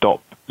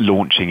stop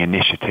launching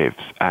initiatives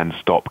and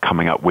stop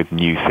coming up with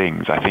new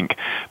things. I think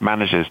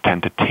managers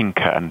tend to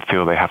tinker and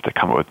feel they have to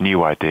come up with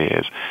new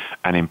ideas,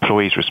 and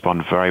employees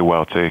respond very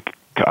well to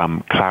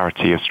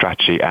clarity of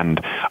strategy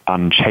and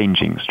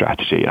unchanging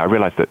strategy. I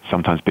realize that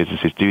sometimes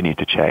businesses do need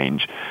to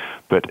change,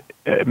 but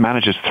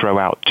managers throw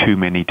out too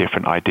many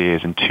different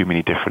ideas and too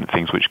many different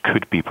things which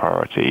could be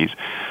priorities,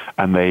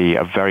 and they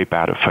are very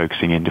bad at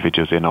focusing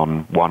individuals in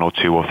on 1 or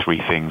 2 or 3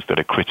 things that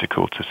are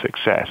critical to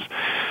success.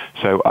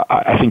 So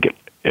I think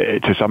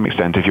to some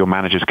extent, if your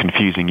manager's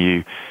confusing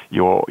you,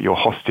 you're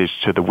hostage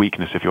to the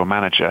weakness of your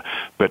manager.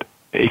 But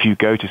if you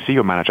go to see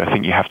your manager, I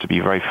think you have to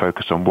be very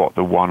focused on what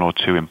the 1 or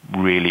 2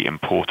 really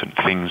important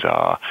things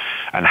are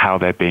and how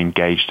they're being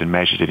gauged and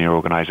measured in your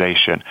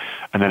organization.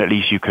 And then at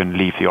least you can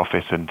leave the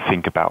office and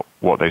think about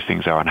what those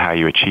things are and how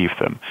you achieve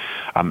them.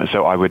 And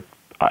so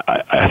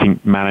I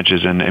think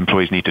managers and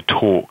employees need to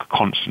talk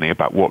constantly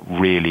about what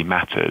really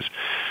matters.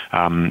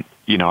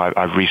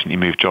 I've recently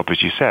moved job,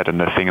 as you said, and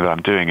the thing that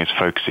I'm doing is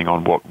focusing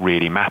on what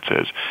really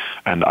matters.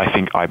 And I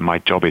think my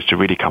job is to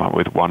really come up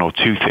with 1 or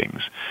 2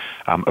 things.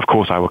 Of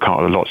course, I will come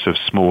up with lots of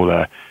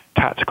smaller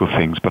tactical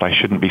things, but I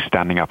shouldn't be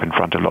standing up in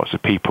front of lots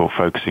of people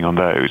focusing on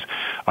those.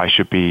 I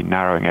should be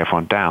narrowing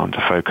everyone down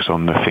to focus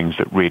on the things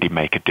that really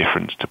make a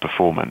difference to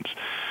performance,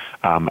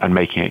 and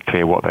making it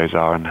clear what those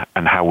are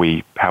and how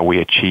we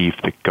achieve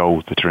the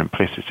goals that are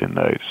implicit in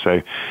those.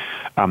 So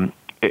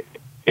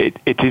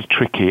it is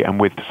tricky, and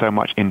with so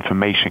much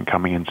information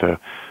coming into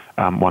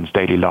one's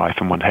daily life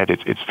and one's head,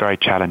 it's very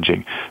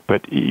challenging.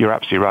 But you're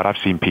absolutely right. I've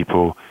seen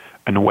people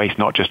and waste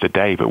not just a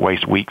day, but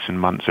waste weeks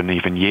and months and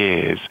even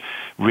years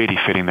really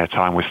filling their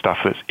time with stuff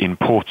that's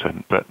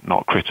important but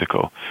not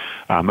critical.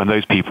 And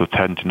those people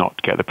tend to not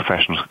get the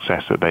professional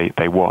success that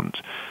they want.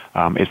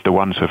 It's the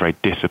ones who are very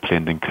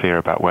disciplined and clear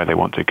about where they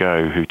want to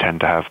go who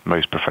tend to have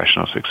most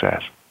professional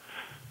success.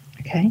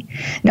 Okay.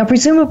 Now,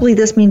 presumably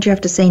this means you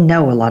have to say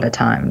no a lot of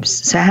times.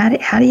 So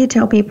how do you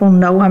tell people,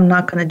 no, I'm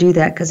not going to do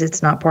that because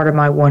it's not part of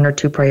my 1 or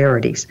 2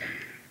 priorities?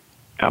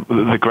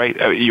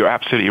 You're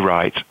absolutely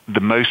right.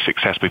 The most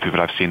successful people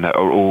I've seen that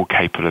are all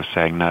capable of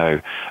saying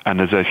no. And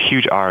there's a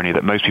huge irony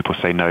that most people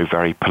say no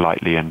very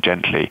politely and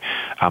gently.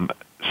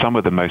 Some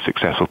of the most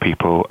successful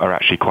people are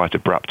actually quite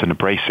abrupt and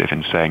abrasive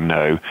in saying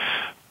no,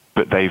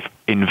 but they've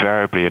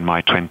invariably, in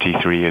my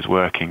 23 years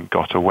working,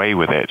 got away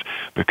with it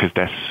because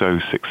they're so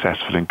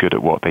successful and good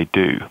at what they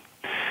do.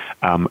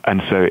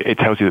 And so it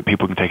tells you that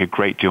people can take a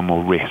great deal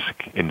more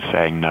risk in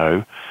saying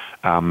no.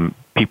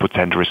 People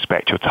tend to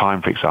respect your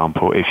time, for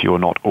example, if you're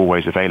not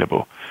always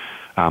available.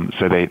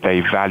 So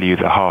they value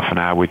the half an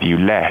hour with you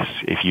less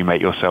if you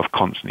make yourself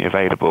constantly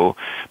available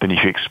than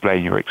if you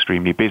explain you're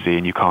extremely busy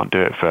and you can't do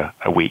it for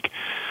a week.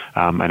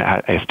 And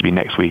it has to be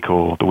next week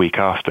or the week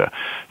after.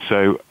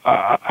 So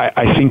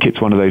I think it's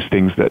one of those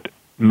things that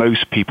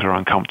most people are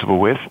uncomfortable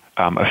with.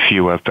 A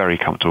few are very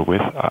comfortable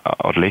with,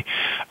 oddly,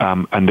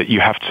 and that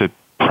you have to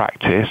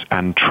practice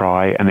and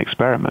try and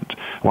experiment.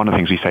 One of the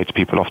things we say to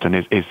people often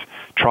is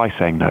try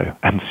saying no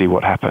and see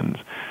what happens.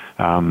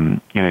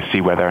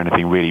 See whether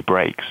anything really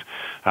breaks.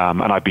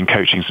 And I've been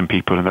coaching some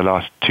people in the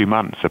last 2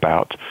 months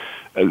about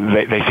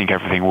they think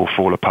everything will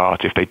fall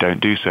apart if they don't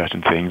do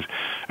certain things.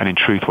 And in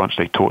truth, once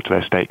they talk to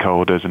their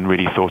stakeholders and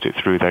really thought it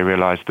through, they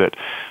realized that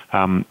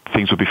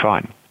things will be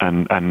fine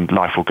and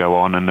life will go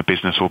on and the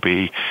business will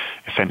be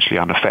essentially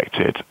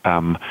unaffected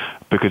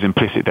because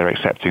implicit they're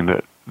accepting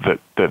that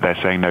they're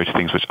saying no to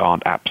things which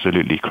aren't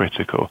absolutely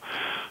critical.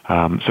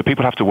 So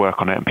people have to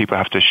work on it, and people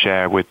have to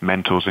share with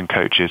mentors and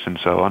coaches and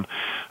so on,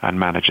 and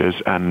managers,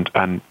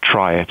 and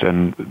try it,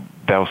 and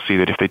they'll see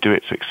that if they do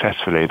it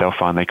successfully, they'll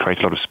find they create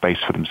a lot of space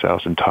for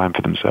themselves and time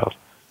for themselves.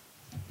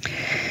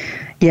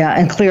 Yeah,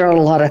 and clear out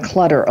a lot of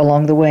clutter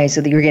along the way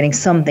so that you're getting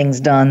some things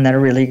done that are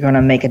really going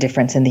to make a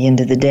difference in the end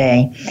of the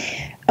day.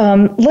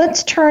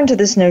 Let's turn to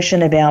this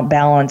notion about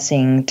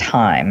balancing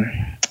time.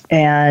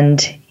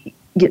 And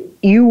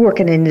you work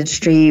in an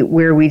industry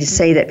where we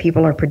say that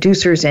people are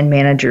producers and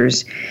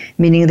managers,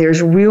 meaning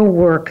there's real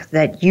work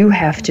that you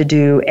have to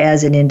do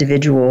as an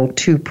individual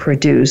to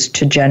produce,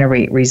 to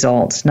generate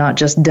results, not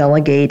just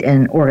delegate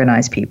and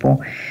organize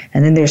people.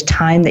 And then there's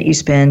time that you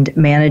spend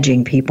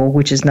managing people,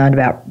 which is not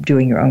about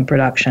doing your own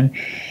production.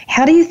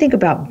 How do you think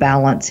about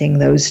balancing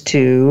those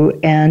two,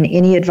 and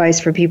any advice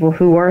for people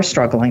who are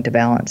struggling to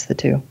balance the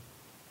two?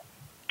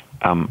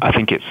 I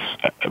think it's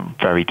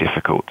very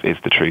difficult, is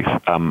the truth.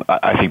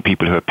 I think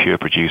people who are pure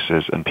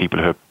producers and people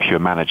who are pure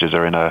managers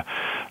are in a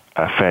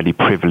fairly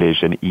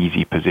privileged and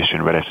easy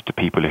position relative to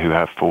people who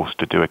have forced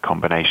to do a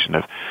combination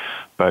of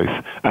both.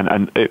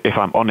 And if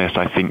I'm honest,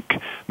 I think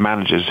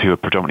managers who are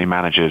predominantly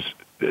managers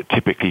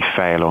typically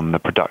fail on the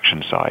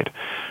production side.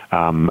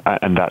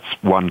 And that's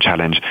one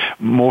challenge.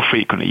 More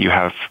frequently, you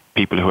have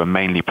people who are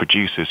mainly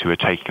producers who are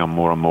taking on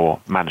more and more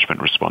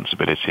management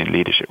responsibility and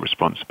leadership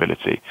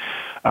responsibility.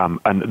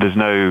 And there's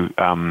no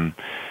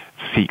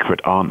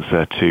secret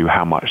answer to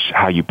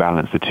how you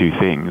balance the two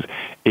things.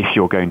 If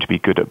you're going to be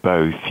good at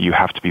both, you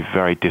have to be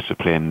very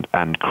disciplined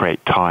and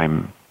create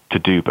time to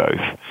do both.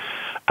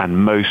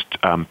 And most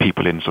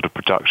people in sort of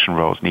production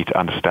roles need to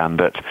understand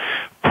that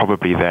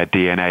probably their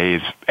DNA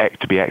is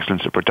to be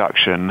excellent at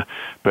production,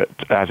 but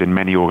as in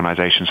many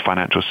organizations,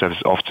 financial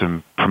services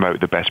often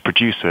promote the best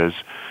producers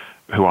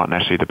who aren't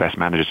necessarily the best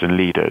managers and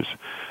leaders.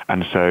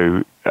 And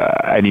so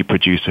any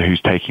producer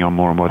who's taking on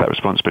more and more of that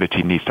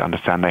responsibility needs to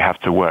understand they have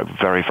to work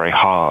very, very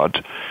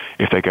hard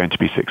if they're going to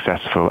be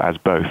successful as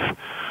both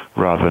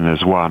rather than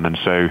as one. And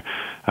so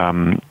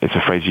it's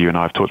a phrase you and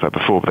I have talked about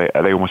before, but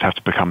they almost have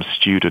to become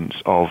students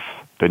of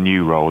the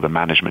new role, the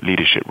management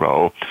leadership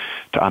role,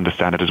 to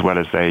understand it as well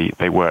as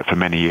they work for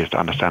many years to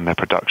understand their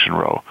production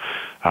role.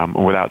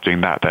 Without doing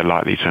that, they're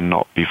likely to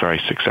not be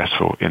very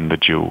successful in the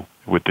dual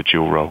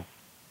role.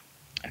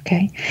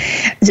 Okay.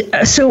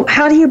 So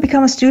how do you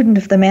become a student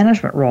of the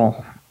management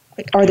role?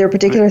 Are there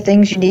particular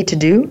things you need to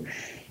do?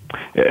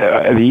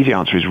 The easy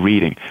answer is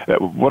reading.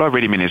 What I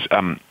really mean is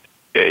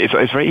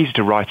it's very easy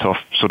to write off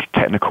sort of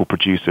technical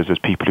producers as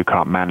people who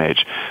can't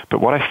manage.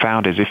 But what I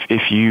found is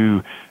if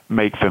you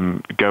make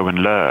them go and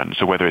learn,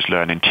 so whether it's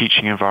learn in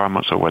teaching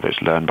environments or whether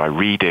it's learn by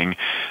reading,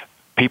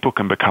 people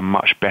can become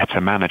much better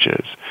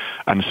managers.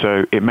 And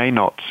so it may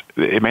not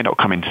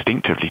come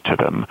instinctively to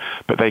them,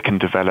 but they can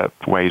develop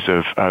ways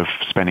of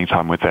spending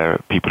time with their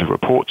people who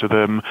report to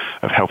them,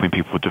 of helping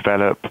people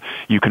develop.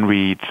 You can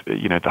read,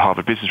 the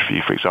Harvard Business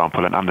Review, for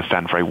example, and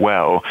understand very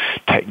well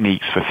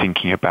techniques for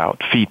thinking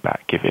about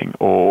feedback giving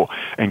or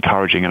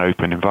encouraging an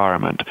open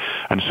environment.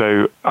 And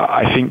so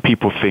I think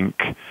people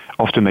think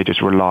often they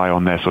just rely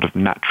on their sort of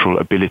natural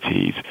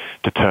abilities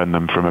to turn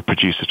them from a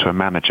producer to a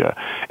manager.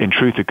 In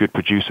truth, a good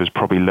producer has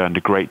probably learned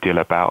a great deal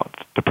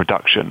about the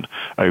production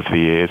over the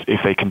years.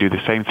 If they can do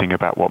the same thing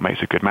about what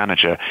makes a good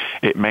manager,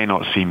 it may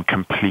not seem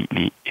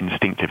completely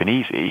instinctive and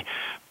easy,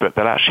 but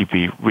they'll actually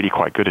be really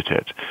quite good at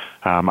it.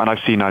 And I've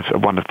seen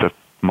one of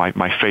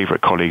my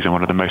favorite colleagues and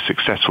one of the most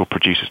successful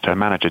producers turned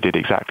manager did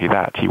exactly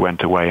that. He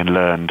went away and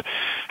learned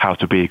how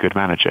to be a good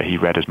manager. He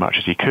read as much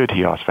as he could.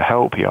 He asked for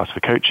help. He asked for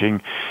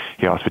coaching.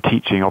 He asked for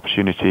teaching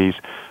opportunities.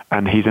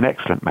 And he's an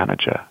excellent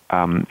manager.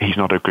 He's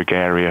not a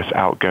gregarious,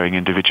 outgoing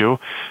individual,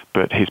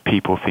 but his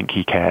people think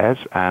he cares,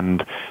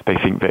 and they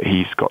think that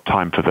he's got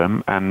time for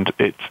them, and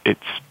it's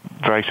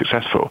very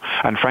successful.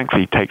 And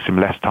frankly, it takes him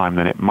less time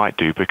than it might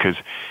do because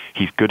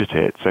he's good at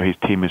it, so his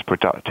team is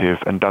productive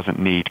and doesn't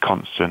need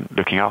constant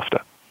looking after.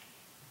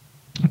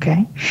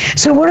 Okay.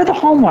 So what are the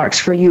hallmarks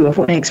for you of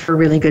what makes for a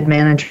really good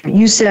manager?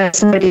 You said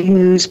somebody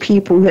who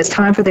has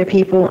time for their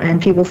people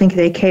and people think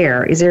they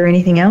care. Is there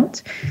anything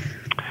else?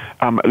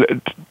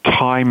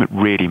 Time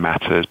really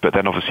matters, but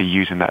then obviously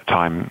using that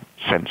time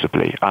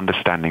sensibly,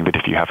 understanding that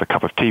if you have a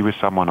cup of tea with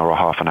someone or a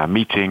half-an-hour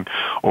meeting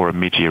or a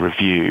mid-year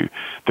review,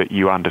 that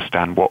you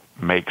understand what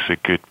makes a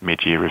good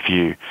mid-year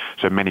review.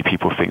 So many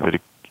people think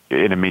that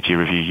in a mid-year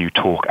review you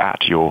talk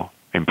at your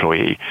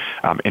employee.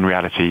 In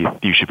reality,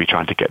 you should be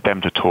trying to get them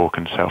to talk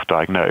and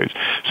self-diagnose.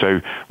 So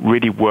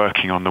really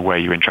working on the way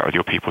you interact with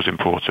your people is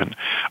important.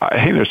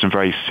 I think there are some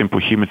very simple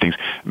human things.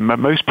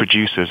 Most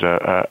producers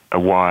are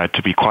wired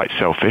to be quite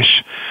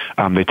selfish.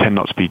 They tend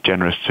not to be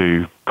generous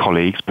to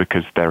colleagues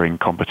because they're in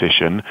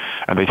competition,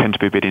 and they tend to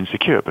be a bit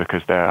insecure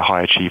because they're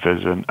high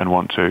achievers and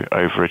want to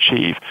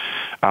overachieve.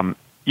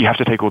 You have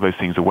to take all those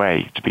things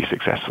away to be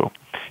successful.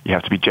 You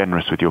have to be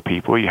generous with your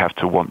people. You have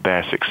to want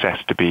their success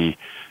to be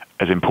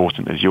as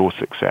important as your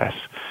success.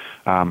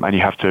 And you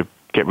have to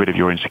get rid of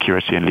your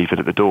insecurity and leave it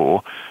at the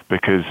door,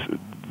 because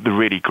the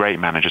really great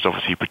managers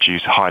obviously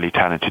produce highly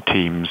talented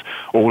teams,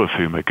 all of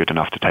whom are good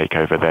enough to take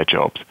over their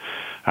jobs.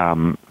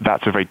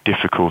 That's a very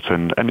difficult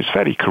and it's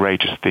fairly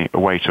courageous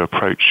way to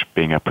approach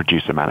being a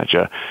producer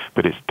manager,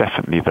 but it's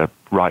definitely the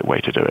right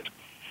way to do it.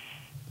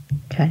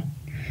 Okay.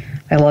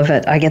 I love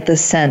it. I get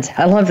this sense.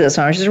 I love this.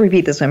 I'll just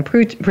repeat this one.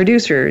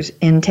 Producers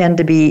tend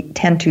to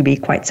be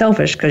quite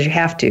selfish because you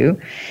have to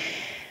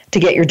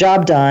get your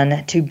job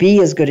done, to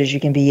be as good as you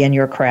can be in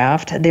your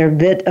craft. They're a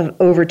bit of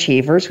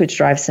overachievers, which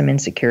drives some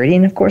insecurity.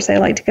 And of course, they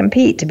like to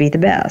compete to be the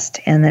best.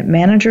 And that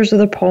managers are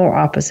the polar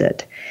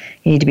opposite.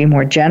 You need to be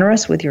more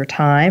generous with your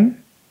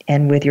time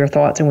and with your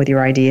thoughts and with your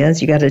ideas.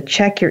 You got to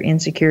check your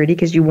insecurity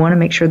because you want to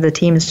make sure the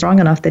team is strong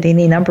enough that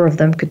any number of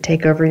them could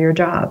take over your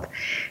job.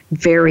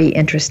 Very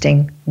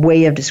interesting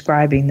way of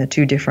describing the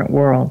two different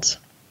worlds.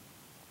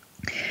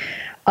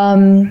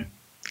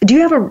 Do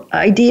you have an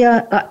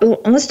idea? I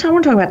want to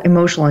talk about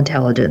emotional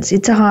intelligence.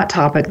 It's a hot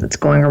topic that's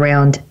going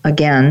around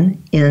again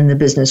in the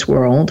business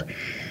world.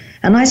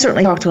 And I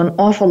certainly talk to an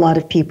awful lot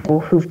of people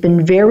who've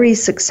been very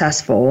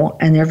successful,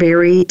 and they're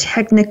very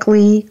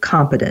technically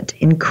competent,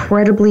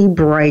 incredibly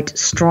bright,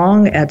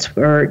 strong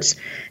experts,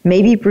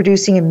 maybe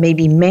producing and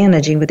maybe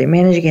managing, but they're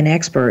managing an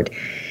expert.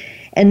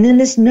 And then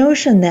this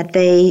notion that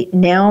they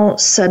now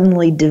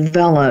suddenly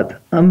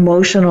develop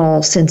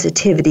emotional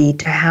sensitivity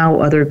to how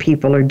other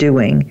people are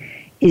doing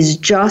is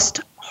just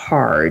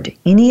hard.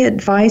 Any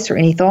advice or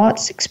any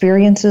thoughts,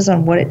 experiences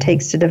on what it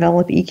takes to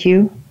develop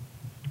EQ?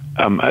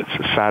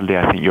 Sadly,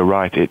 I think you're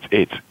right.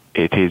 It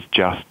is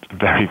just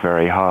very,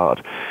 very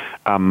hard.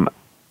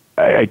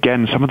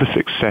 Again, some of the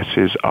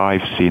successes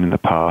I've seen in the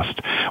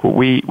past,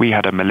 we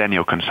had a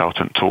millennial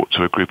consultant talk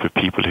to a group of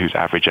people whose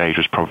average age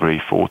was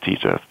probably 40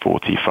 to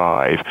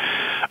 45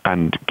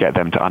 and get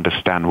them to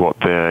understand what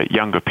the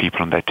younger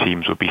people on their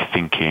teams would be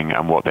thinking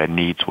and what their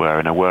needs were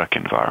in a work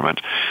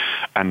environment.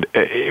 And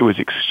it was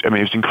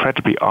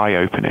incredibly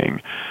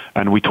eye-opening.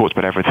 And we talked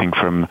about everything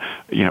from,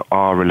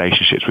 our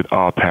relationships with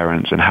our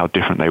parents and how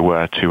different they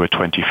were to a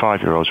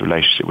 25-year-old's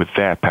relationship with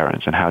their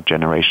parents and how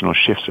generational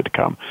shifts had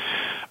come.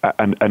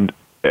 And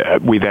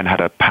we then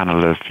had a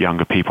panel of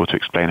younger people to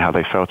explain how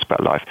they felt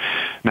about life.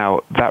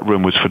 Now, that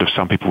room was full of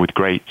some people with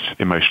great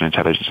emotional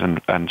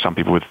intelligence and some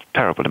people with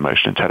terrible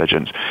emotional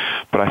intelligence.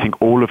 But I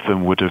think all of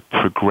them would have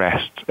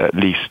progressed, at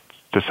least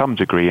to some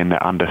degree, in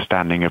their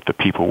understanding of the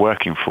people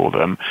working for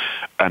them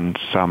and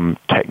some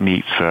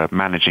techniques for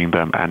managing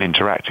them and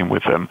interacting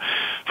with them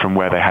from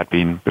where they had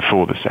been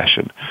before the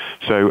session.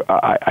 So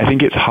I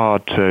think it's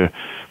hard to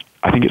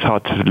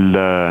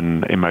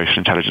learn emotional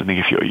intelligence. I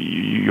think if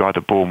you're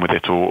either born with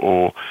it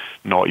or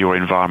not, your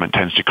environment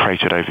tends to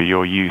create it over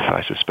your youth,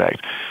 I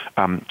suspect.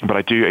 But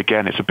I do,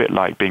 again, it's a bit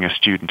like being a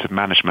student of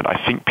management.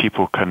 I think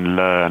people can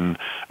learn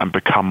and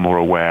become more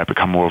aware,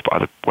 become more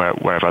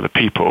aware of other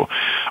people.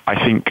 I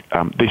think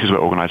this is where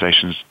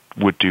organizations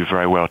would do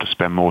very well to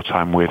spend more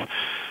time with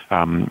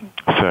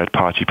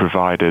third-party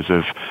providers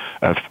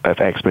of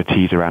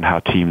expertise around how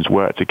teams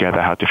work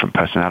together, how different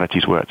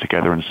personalities work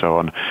together, and so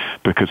on.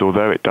 Because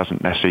although it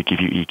doesn't necessarily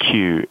give you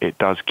EQ, it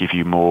does give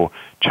you more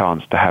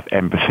chance to have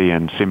empathy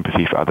and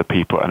sympathy for other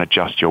people and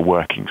adjust your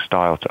working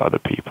style to other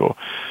people.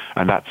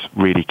 And that's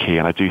really key,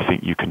 and I do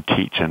think you can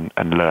teach and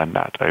learn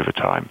that over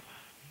time.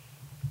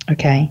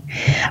 Okay.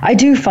 I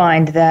do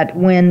find that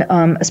when,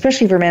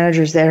 especially for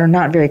managers that are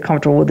not very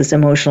comfortable with this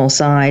emotional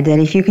side, that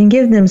if you can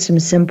give them some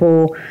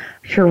simple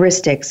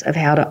heuristics of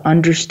how to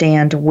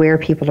understand where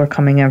people are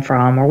coming in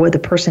from or what the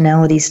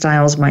personality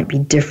styles might be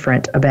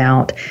different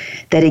about,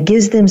 that it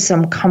gives them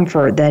some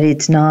comfort that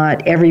it's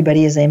not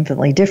everybody is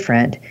infinitely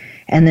different,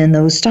 And then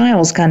those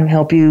styles kind of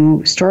help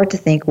you start to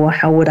think, well,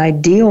 how would I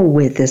deal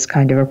with this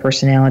kind of a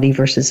personality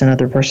versus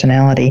another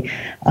personality?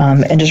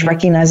 And just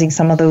recognizing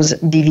some of those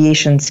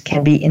deviations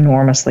can be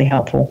enormously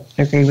helpful.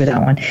 I agree with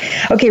that one.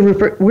 Okay,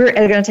 Rupert, we're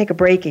going to take a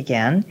break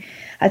again.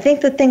 I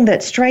think the thing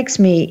that strikes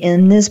me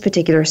in this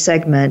particular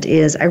segment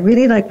is I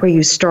really like where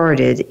you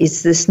started.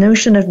 It's this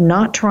notion of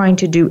not trying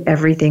to do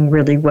everything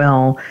really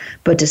well,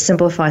 but to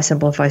simplify so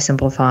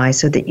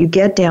that you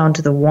get down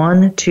to the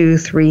 1, 2,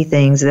 3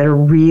 things that are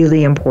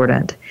really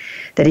important.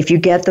 That if you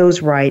get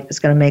those right, it's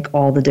going to make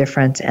all the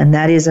difference. And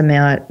that is a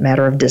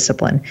matter of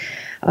discipline,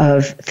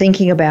 of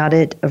thinking about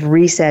it, of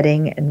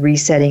resetting and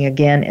resetting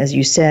again, as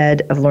you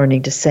said, of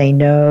learning to say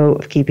no,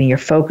 of keeping your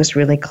focus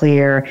really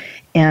clear.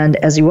 And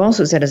as you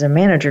also said, as a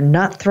manager,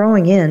 not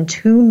throwing in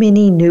too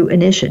many new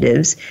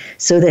initiatives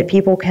so that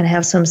people can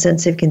have some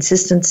sense of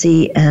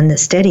consistency and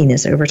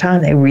steadiness over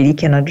time. They really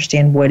can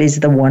understand what is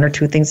the 1 or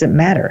 2 things that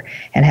matter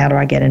and how do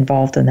I get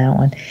involved in that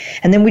one.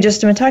 And then we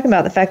just been talking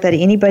about the fact that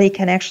anybody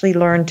can actually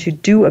learn to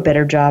do a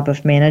better job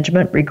of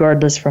management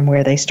regardless from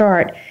where they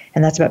start.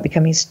 And that's about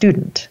becoming a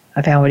student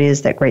of how it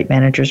is that great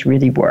managers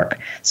really work.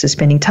 So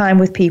spending time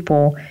with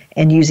people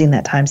and using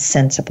that time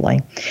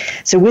sensibly.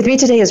 So with me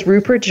today is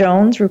Rupert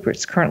Jones.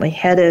 Rupert's currently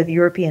head of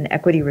European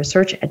Equity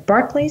Research at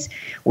Barclays.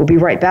 We'll be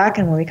right back.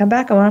 And when we come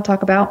back, I want to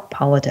talk about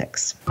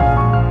politics.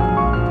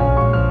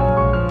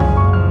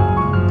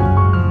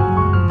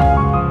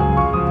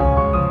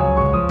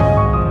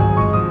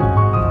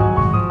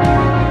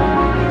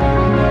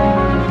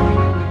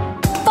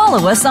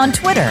 Follow us on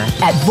Twitter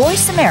at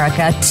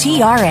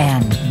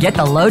VoiceAmericaTRN. Get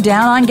the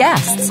lowdown on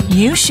guests,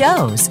 new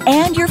shows,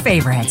 and your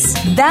favorites.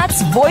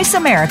 That's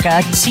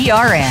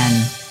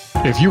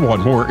VoiceAmericaTRN. If you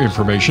want more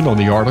information on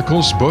the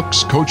articles,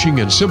 books,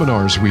 coaching, and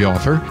seminars we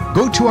offer,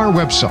 go to our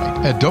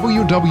website at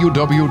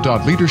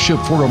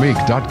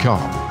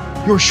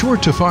www.leadershipforuminc.com. You're sure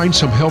to find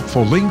some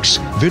helpful links,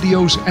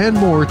 videos, and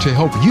more to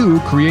help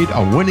you create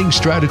a winning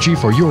strategy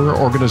for your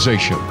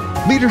organization.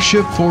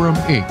 Leadership Forum,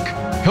 Inc.,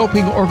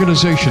 helping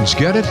organizations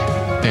get it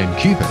and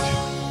keep it.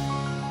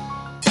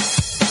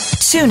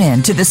 Tune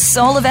in to The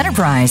Soul of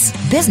Enterprise,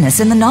 Business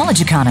in the Knowledge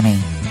Economy,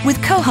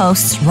 with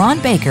co-hosts Ron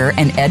Baker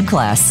and Ed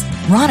Kless.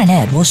 Ron and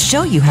Ed will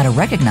show you how to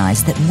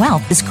recognize that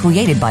wealth is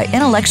created by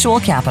intellectual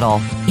capital.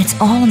 It's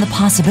all in the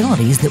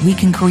possibilities that we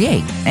can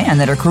create and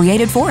that are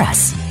created for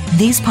us.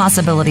 These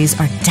possibilities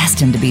are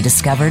destined to be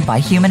discovered by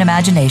human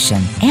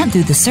imagination and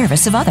through the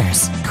service of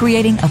others,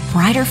 creating a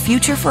brighter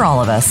future for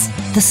all of us.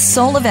 The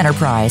Soul of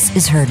Enterprise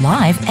is heard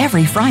live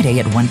every Friday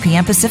at 1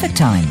 p.m. Pacific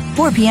Time,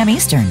 4 p.m.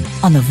 Eastern,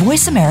 on the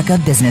Voice America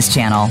Business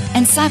Channel,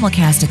 and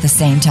simulcast at the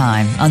same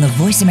time on the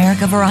Voice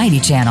America Variety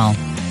Channel.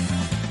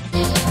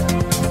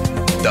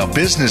 The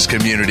business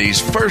community's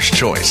first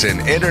choice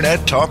in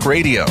Internet Talk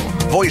Radio,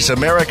 Voice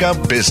America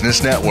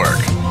Business Network.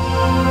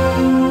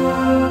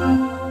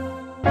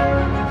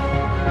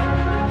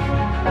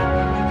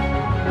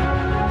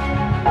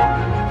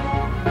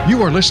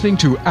 You are listening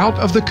to Out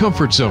of the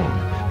Comfort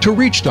Zone. To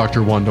reach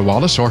Dr. Wanda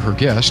Wallace or her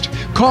guest,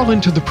 call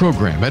into the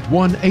program at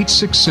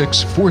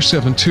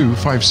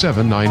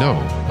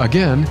 1-866-472-5790.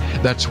 Again,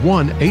 that's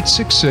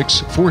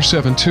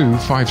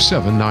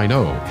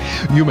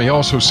 1-866-472-5790. You may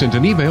also send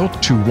an email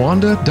to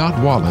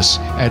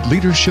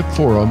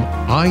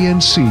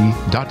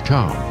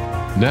wanda.wallace@leadershipforuminc.com.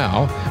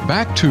 Now,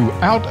 back to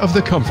Out of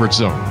the Comfort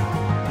Zone.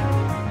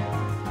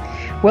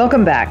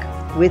 Welcome back.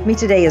 With me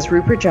today is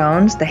Rupert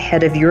Jones, the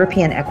head of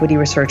European Equity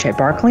Research at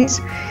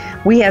Barclays.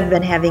 We have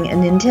been having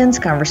an intense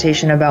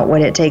conversation about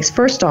what it takes,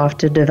 first off,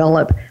 to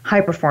develop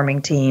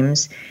high-performing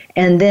teams,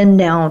 and then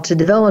now to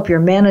develop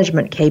your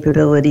management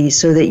capabilities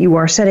so that you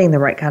are setting the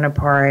right kind of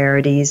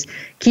priorities,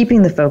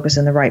 keeping the focus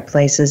in the right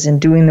places,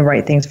 and doing the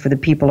right things for the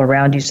people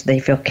around you so they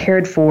feel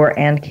cared for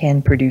and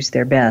can produce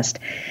their best.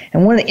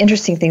 And one of the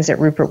interesting things that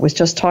Rupert was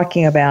just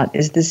talking about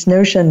is this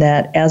notion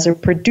that as a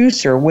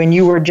producer, when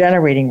you are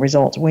generating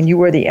results, when you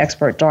are the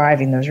expert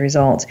driving those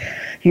results,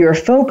 you're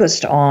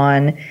focused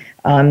on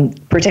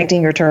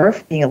protecting your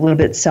turf, being a little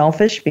bit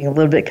selfish, being a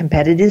little bit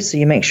competitive, so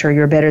you make sure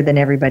you're better than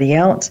everybody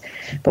else.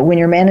 But when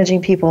you're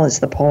managing people, it's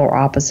the polar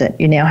opposite.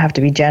 You now have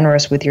to be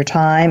generous with your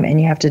time, and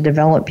you have to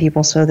develop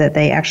people so that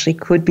they actually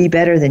could be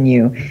better than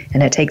you.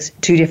 And it takes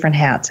two different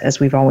hats,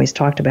 as we've always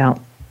talked about.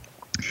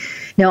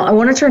 Now, I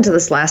want to turn to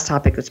this last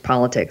topic, that's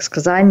politics,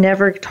 because I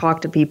never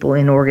talk to people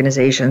in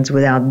organizations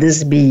without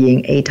this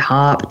being a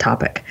top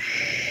topic.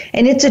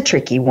 And it's a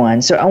tricky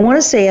one. So I want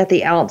to say at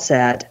the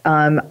outset,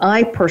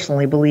 I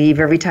personally believe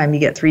every time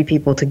you get 3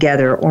 people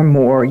together or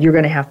more, you're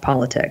going to have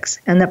politics.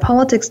 And that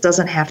politics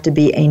doesn't have to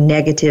be a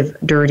negative,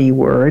 dirty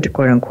word,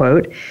 quote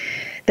unquote.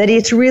 That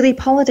it's really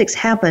politics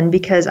happen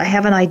because I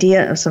have an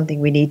idea of something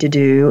we need to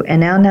do,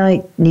 and now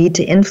I need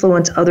to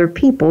influence other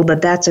people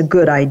that that's a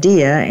good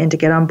idea and to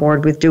get on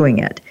board with doing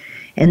it.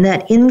 And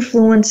that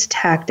influence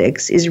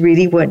tactics is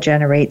really what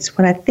generates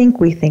what I think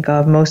we think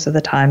of most of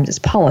the times as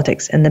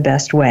politics in the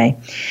best way.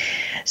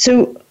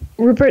 So,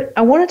 Rupert,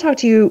 I want to talk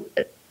to you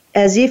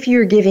as if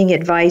you're giving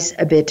advice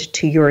a bit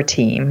to your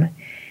team.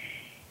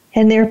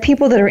 And there are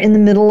people that are in the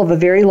middle of a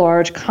very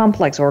large,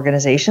 complex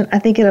organization. I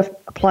think it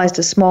applies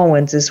to small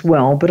ones as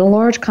well, but a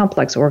large,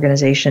 complex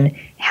organization.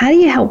 How do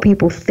you help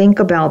people think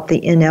about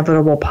the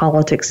inevitable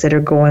politics that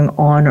are going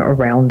on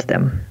around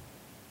them?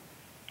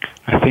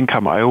 I think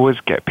I always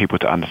get people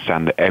to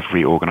understand that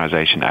every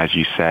organization, as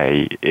you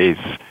say,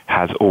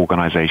 has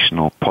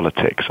organizational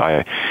politics.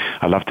 I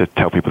love to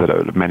tell people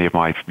that many of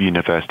my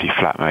university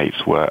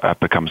flatmates have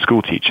become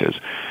school teachers,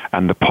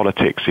 and the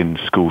politics in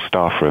school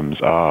staff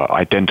rooms are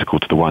identical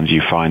to the ones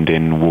you find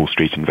in Wall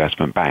Street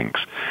investment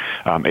banks.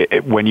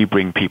 When you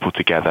bring people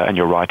together, and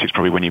you're right, it's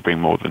probably when you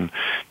bring more than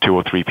 2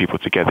 or 3 people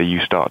together,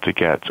 you start to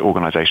get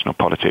organizational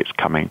politics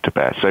coming to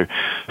bear. So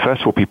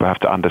first of all, people have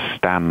to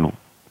understand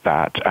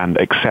that and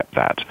accept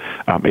that.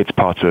 It's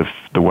part of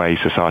the way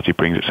society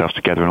brings itself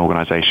together and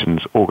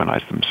organizations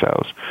organize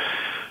themselves.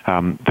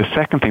 The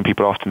second thing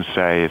people often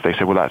say is they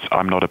say, well,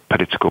 I'm not a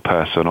political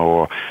person,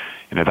 or,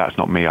 that's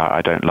not me.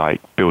 I don't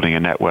like building a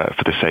network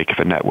for the sake of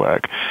a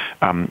network.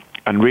 And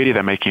really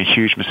they're making a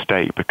huge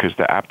mistake because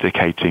they're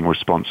abdicating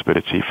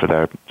responsibility for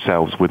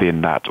themselves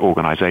within that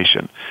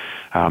organization.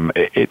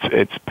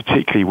 It's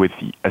particularly with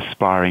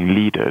aspiring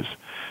leaders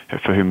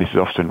for whom this is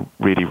often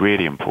really,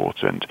 really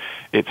important.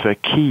 It's a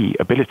key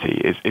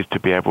ability is to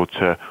be able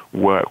to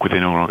work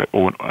within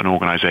an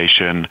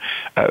organization,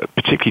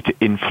 particularly to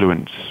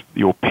influence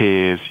your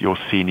peers, your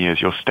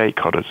seniors, your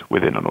stakeholders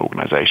within an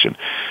organization.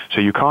 So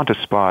you can't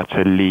aspire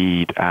to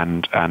lead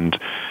and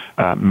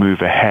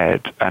move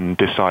ahead and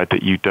decide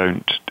that you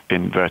don't,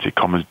 in inverted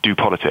commas, do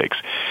politics.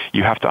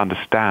 You have to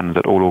understand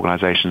that all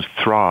organizations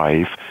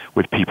thrive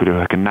with people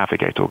who can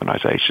navigate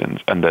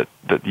organizations, and that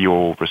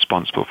you're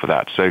responsible for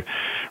that. So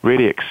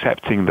really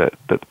accepting that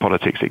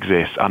politics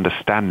exists,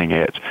 understanding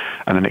it,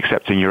 and then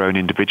accepting your own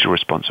individual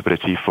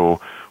responsibility for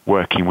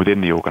working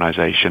within the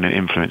organization and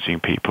influencing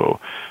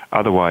people.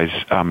 Otherwise,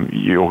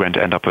 you're going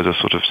to end up as a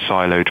sort of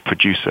siloed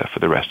producer for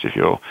the rest of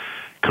your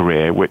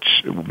career,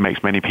 which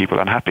makes many people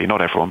unhappy.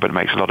 Not everyone, but it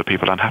makes a lot of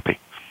people unhappy.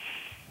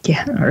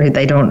 Yeah, or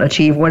they don't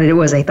achieve what it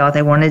was they thought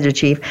they wanted to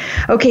achieve.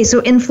 Okay,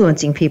 so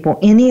influencing people.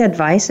 Any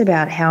advice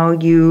about how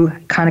you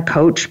kind of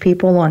coach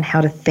people on how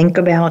to think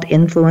about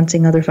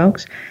influencing other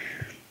folks?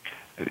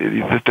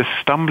 The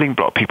stumbling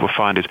block people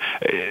find is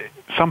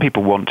some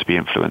people want to be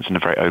influenced and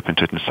are very open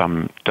to it, and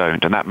some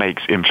don't. And that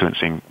makes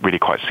influencing really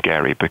quite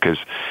scary because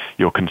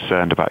you're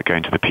concerned about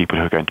going to the people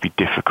who are going to be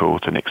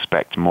difficult and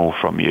expect more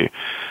from you.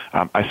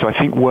 So I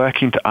think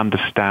working to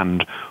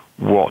understand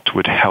what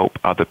would help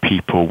other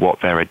people,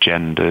 what their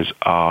agendas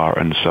are,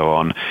 and so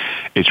on,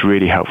 is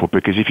really helpful,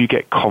 because if you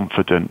get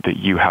confident that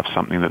you have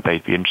something that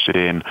they'd be interested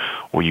in,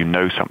 or you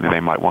know something they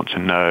might want to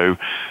know,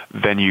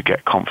 then you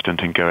get confident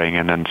in going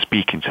in and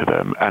speaking to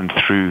them, and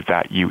through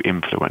that you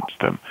influence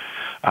them.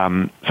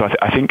 So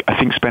I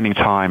think spending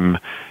time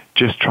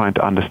just trying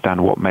to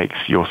understand what makes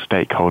your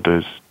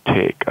stakeholders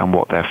tick and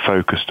what they're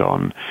focused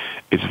on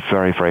is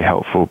very, very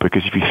helpful,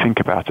 because if you think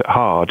about it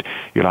hard,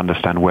 you'll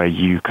understand where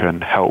you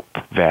can help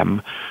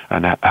them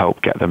and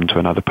help get them to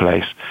another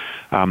place.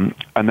 And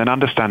then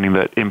understanding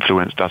that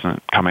influence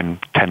doesn't come in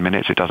 10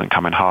 minutes, it doesn't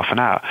come in half an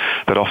hour,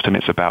 that often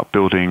it's about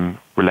building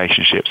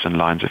relationships and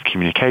lines of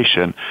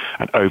communication,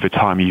 and over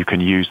time you can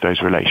use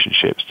those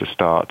relationships to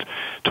start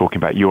talking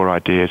about your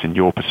ideas and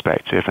your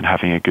perspective and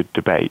having a good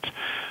debate.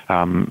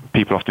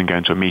 People often go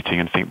into a meeting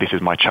and think this is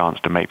my chance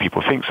to make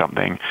people think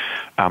something.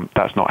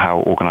 That's not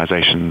how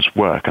organizations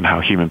work and how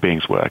human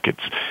beings work.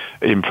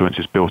 Influence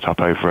is built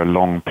up over a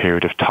long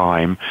period of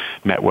time.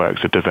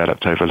 Networks are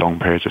developed over long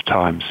periods of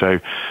time. So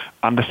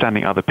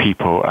understanding other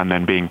people and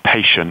then being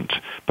patient,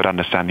 but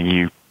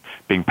understanding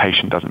being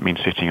patient doesn't mean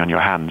sitting on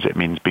your hands. It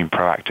means being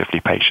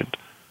proactively patient.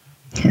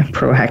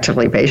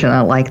 Proactively patient.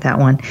 I like that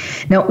one.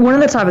 Now, one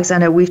of the topics I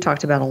know we've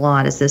talked about a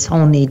lot is this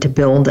whole need to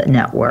build a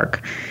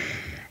network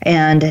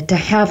and to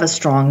have a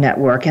strong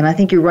network. And I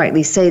think you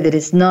rightly say that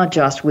it's not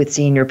just with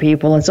senior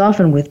people, it's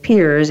often with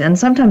peers and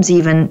sometimes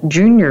even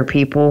junior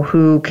people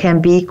who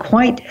can be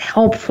quite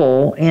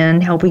helpful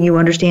in helping you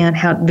understand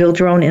how to build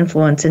your own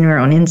influence and your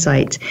own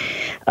insights.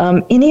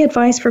 Any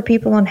advice for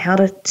people on how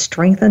to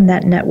strengthen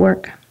that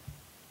network?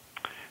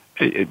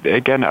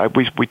 Again,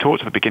 we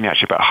talked at the beginning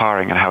actually about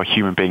hiring and how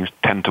human beings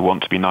tend to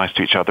want to be nice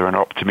to each other and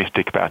are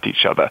optimistic about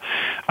each other.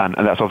 And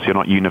that's obviously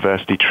not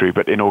universally true,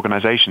 but in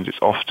organizations it's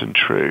often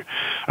true.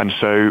 And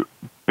so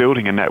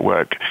building a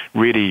network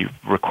really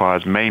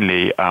requires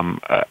mainly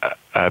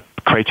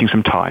creating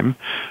some time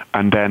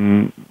and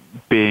then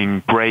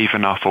being brave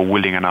enough or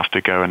willing enough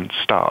to go and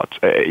start.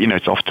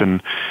 It's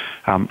often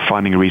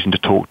finding a reason to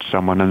talk to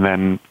someone and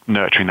then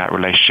nurturing that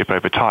relationship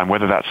over time,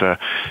 whether that's a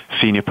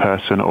senior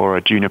person or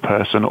a junior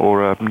person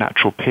or a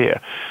natural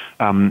peer.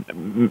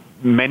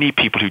 Many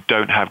people who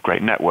don't have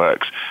great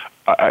networks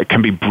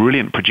can be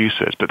brilliant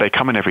producers, but they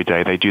come in every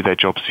day, they do their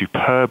job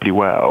superbly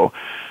well,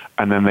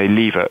 and then they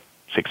leave at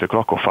 6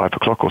 o'clock or 5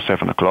 o'clock or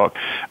 7 o'clock,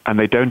 and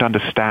they don't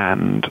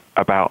understand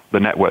about the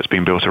networks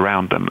being built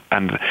around them.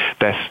 And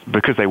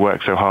because they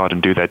work so hard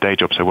and do their day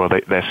job so well,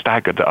 they're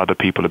staggered that other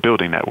people are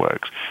building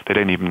networks. They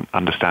don't even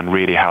understand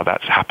really how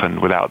that's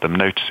happened without them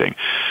noticing.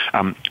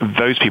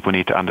 Those people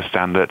need to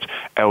understand that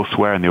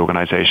elsewhere in the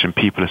organization,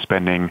 people are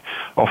spending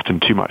often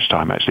too much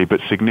time, actually, but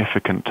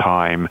significant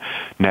time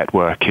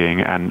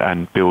networking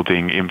and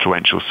building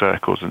influential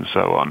circles and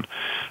so on.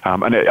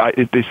 And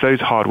it's those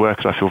hard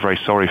workers I feel very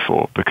sorry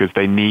for, because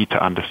they need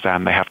to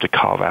understand they have to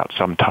carve out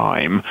some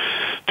time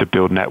to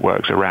build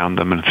networks around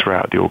them and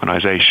throughout the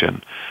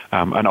organization.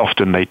 And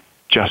often they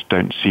just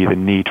don't see the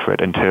need for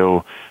it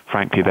until,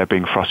 frankly, they're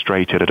being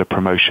frustrated at a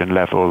promotion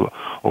level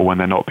or when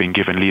they're not being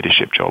given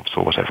leadership jobs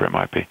or whatever it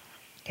might be.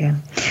 Yeah.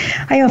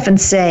 I often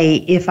say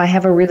if I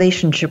have a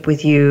relationship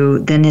with you,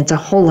 then it's a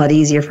whole lot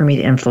easier for me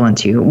to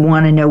influence you.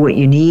 One, I know what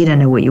you need, I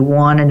know what you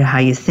want, I know how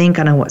you think,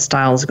 I know what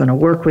style is going to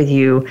work with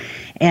you,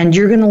 and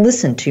you're going to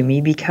listen to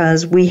me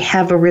because we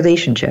have a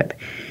relationship.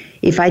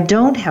 If I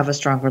don't have a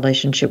strong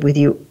relationship with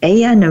you,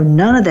 A, I know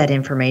none of that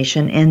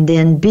information, and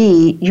then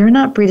B, you're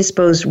not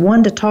predisposed,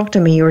 one, to talk to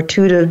me, or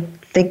two, to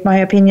think my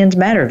opinions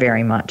matter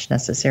very much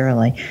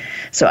necessarily.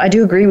 So I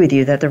do agree with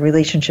you that the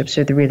relationships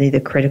are really the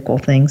critical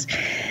things.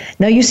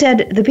 Now, you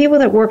said the people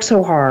that work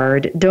so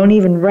hard don't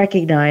even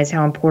recognize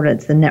how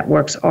important the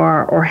networks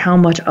are or how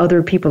much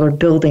other people are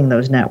building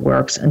those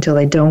networks until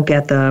they don't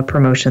get the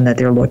promotion that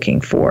they're looking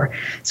for.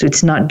 So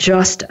it's not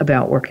just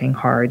about working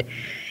hard.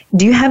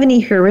 Do you have any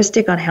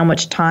heuristic on how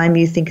much time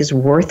you think is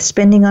worth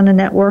spending on a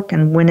network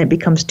and when it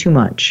becomes too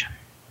much?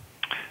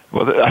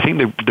 Well, I think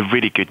the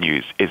really good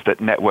news is that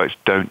networks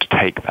don't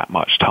take that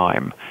much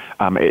time.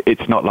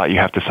 It's not like you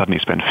have to suddenly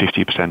spend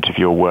 50% of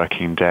your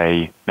working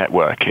day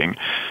networking.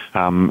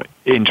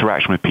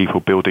 Interaction with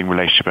people, building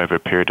relationship over a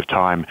period of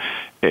time,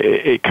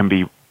 it can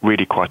be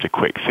really quite a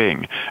quick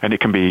thing. And it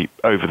can be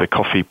over the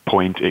coffee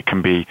point. It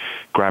can be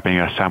grabbing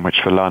a sandwich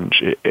for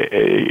lunch.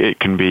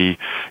 It can be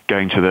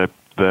going to the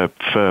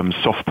firm's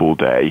softball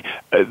day.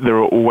 There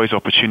are always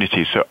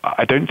opportunities. So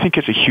I don't think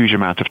it's a huge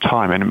amount of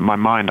time. And in my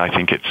mind, I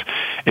think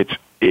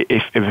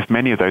if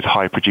many of those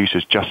high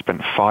producers just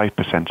spent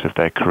 5% of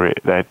their career,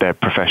 their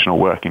professional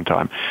working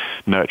time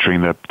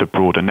nurturing the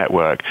broader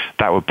network,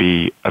 that would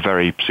be a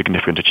very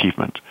significant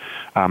achievement.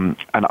 And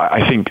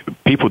I think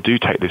people do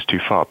take this too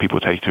far. People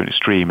take it to an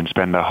extreme and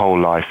spend their whole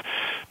life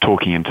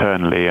talking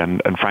internally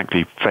and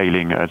frankly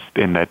failing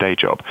in their day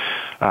job.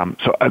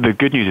 So the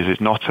good news is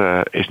it's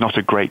not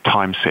a great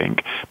time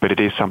sink, but it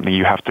is something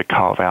you have to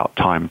carve out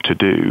time to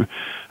do.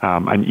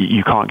 And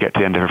you can't get to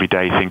the end of every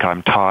day, think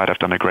I'm tired, I've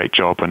done a great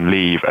job, and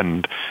leave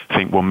and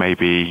think, well,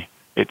 maybe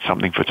it's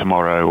something for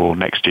tomorrow or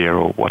next year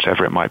or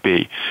whatever it might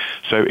be.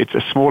 So it's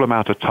a small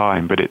amount of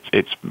time, but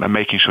it's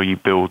making sure you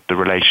build the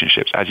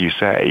relationships, as you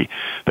say,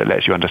 that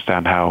lets you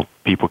understand how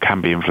people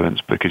can be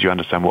influenced because you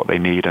understand what they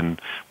need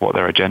and what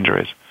their agenda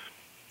is.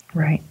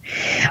 Right.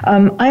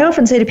 I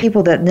often say to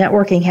people that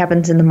networking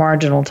happens in the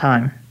marginal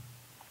time.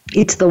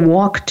 It's the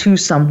walk to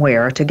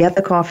somewhere, to get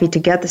the coffee, to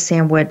get the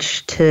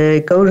sandwich,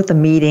 to go to the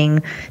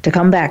meeting, to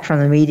come back from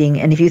the meeting.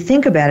 And if you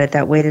think about it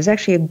that way, there's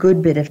actually a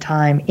good bit of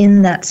time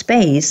in that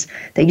space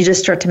that you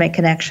just start to make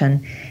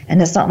connection.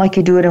 And it's not like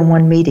you do it in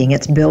one meeting.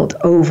 It's built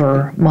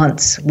over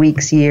months,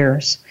 weeks,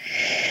 years.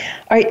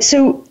 All right,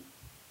 so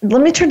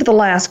let me turn to the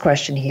last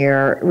question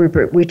here,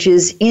 Rupert, which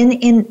is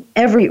in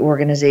every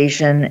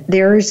organization,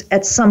 there's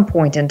at some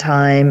point in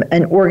time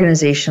an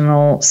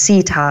organizational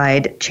sea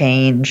tide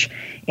change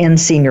in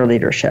senior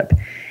leadership.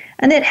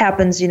 And it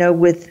happens,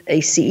 with a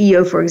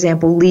CEO, for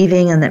example,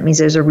 leaving, and that means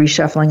there's a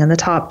reshuffling on the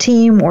top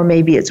team, or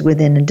maybe it's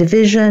within a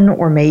division,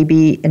 or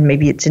maybe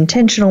it's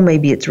intentional,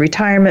 maybe it's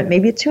retirement,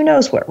 maybe it's who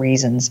knows what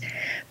reasons.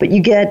 But you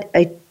get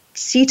a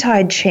sea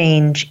tide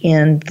change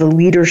in the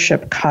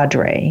leadership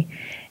cadre.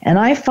 And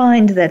I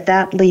find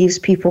that leaves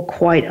people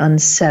quite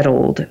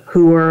unsettled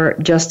who are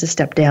just a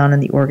step down in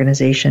the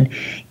organization.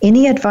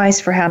 Any advice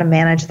for how to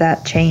manage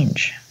that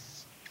change?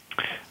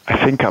 I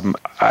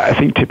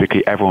think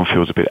typically everyone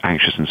feels a bit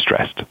anxious and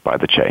stressed by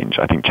the change.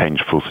 I think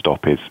change full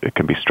stop it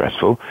can be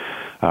stressful.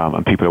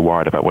 And people are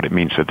worried about what it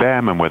means for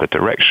them and whether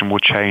direction will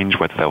change,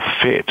 whether they'll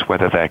fit,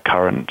 whether their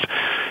current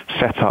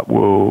setup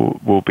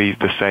will be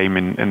the same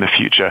in the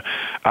future.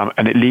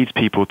 And it leads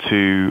people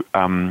to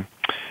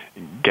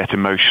get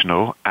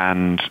emotional,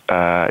 and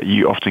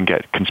you often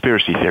get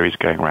conspiracy theories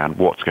going around.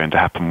 What's going to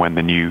happen when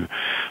the new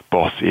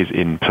boss is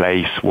in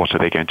place? What are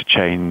they going to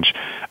change?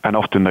 And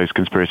often those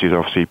conspiracies are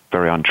obviously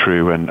very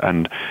untrue,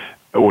 and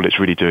all it's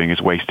really doing is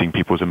wasting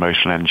people's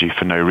emotional energy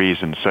for no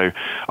reason. So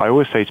I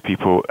always say to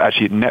people,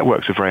 actually,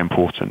 networks are very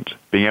important.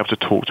 Being able to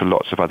talk to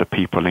lots of other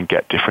people and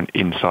get different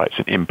insights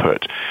and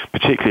input,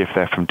 particularly if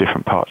they're from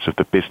different parts of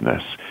the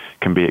business,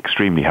 can be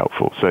extremely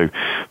helpful. So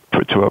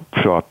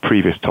to our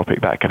previous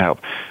topic, that can help.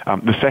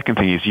 The second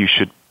thing is you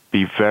should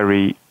be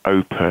very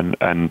open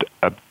and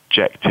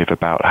objective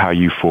about how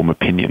you form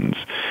opinions.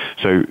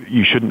 So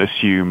you shouldn't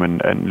assume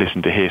and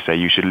listen to hearsay.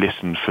 You should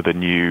listen for the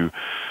new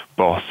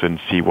boss and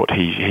see what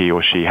he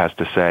or she has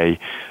to say.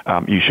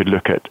 You should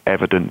look at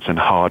evidence and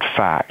hard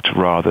fact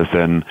rather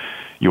than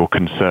your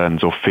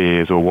concerns or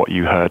fears or what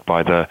you heard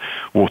by the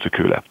water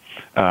cooler.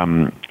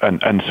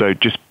 And so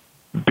just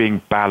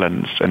being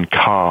balanced and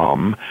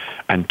calm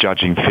and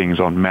judging things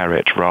on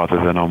merit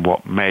rather than on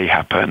what may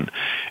happen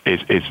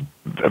is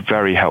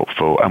very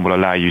helpful and will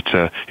allow you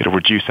to, it'll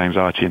reduce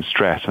anxiety and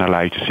stress and allow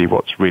you to see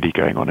what's really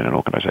going on in an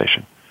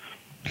organization.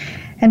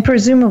 And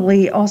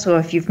presumably also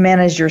if you've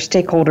managed your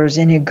stakeholders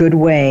in a good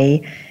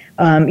way,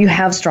 you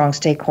have strong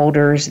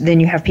stakeholders, then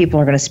you have people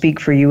who are going to speak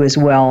for you as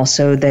well,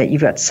 so that you've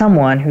got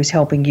someone who's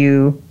helping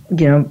you,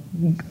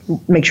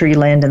 make sure you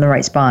land in the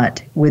right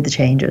spot with the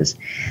changes.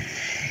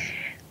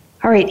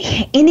 All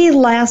right. Any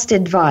last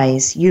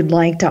advice you'd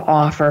like to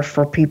offer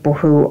for people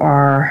who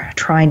are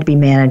trying to be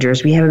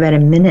managers? We have about a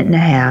minute and a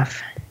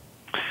half.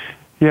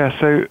 Yeah,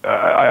 so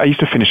I used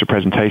to finish a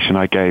presentation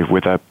I gave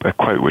with a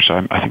quote which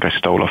I think I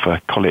stole off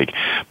a colleague.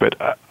 But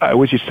I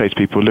always used to say to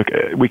people, look,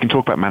 we can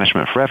talk about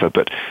management forever,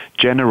 but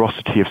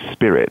generosity of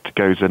spirit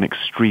goes an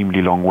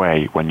extremely long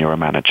way when you're a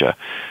manager.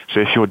 So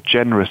if you're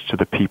generous to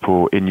the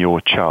people in your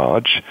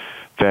charge,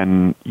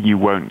 then you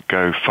won't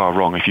go far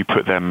wrong. If you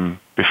put them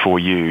before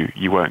you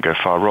won't go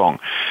far wrong.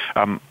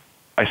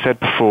 I said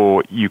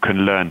before, you can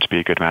learn to be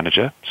a good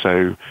manager.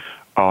 So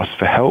ask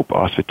for help,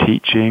 ask for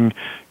teaching,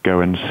 go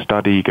and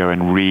study, go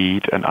and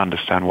read and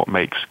understand what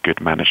makes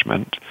good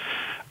management.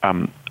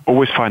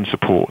 Always find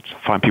support,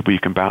 find people you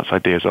can bounce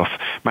ideas off.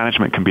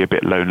 Management can be a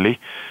bit lonely.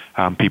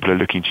 People are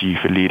looking to you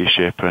for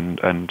leadership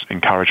and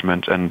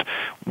encouragement, and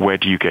where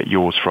do you get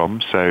yours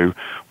from? So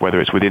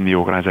whether it's within the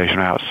organization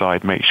or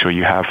outside, make sure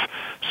you have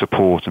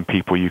support and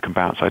people you can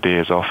bounce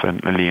ideas off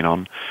and lean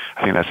on.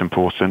 I think that's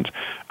important.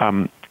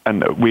 And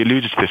we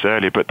alluded to this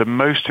earlier, but the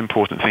most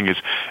important thing is,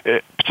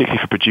 particularly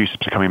for producers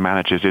becoming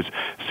managers, is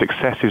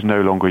success is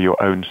no longer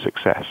your own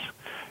success.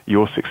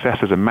 Your success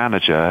as a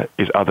manager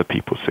is other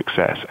people's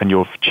success, and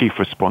your chief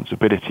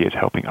responsibility is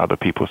helping other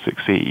people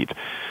succeed.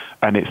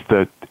 And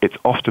it's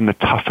often the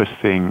toughest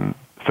thing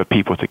for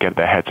people to get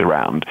their heads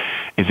around,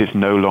 is it's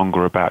no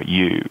longer about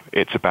you,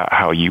 it's about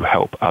how you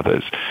help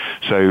others.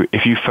 So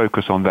if you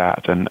focus on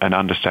that and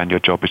understand your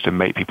job is to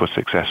make people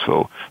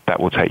successful, that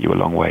will take you a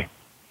long way.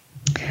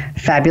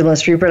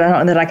 Fabulous, Rupert. I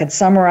don't know that I could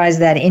summarize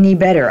that any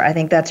better. I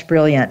think that's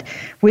brilliant.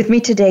 With me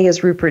today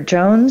is Rupert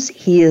Jones.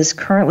 He is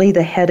currently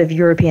the head of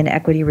European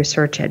Equity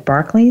Research at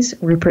Barclays.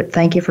 Rupert,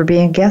 thank you for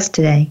being a guest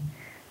today.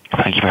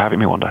 Thank you for having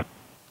me, Wanda.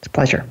 It's a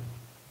pleasure.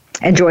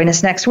 And join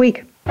us next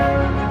week.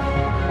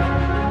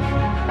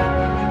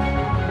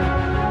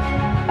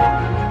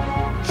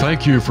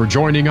 Thank you for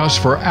joining us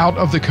for Out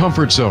of the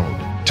Comfort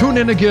Zone. Tune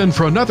in again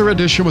for another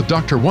edition with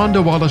Dr.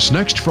 Wanda Wallace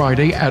next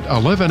Friday at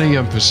 11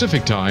 a.m.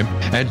 Pacific Time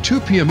and 2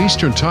 p.m.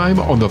 Eastern Time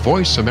on the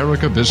Voice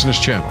America Business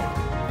Channel.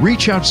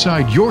 Reach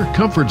outside your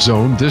comfort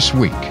zone this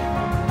week.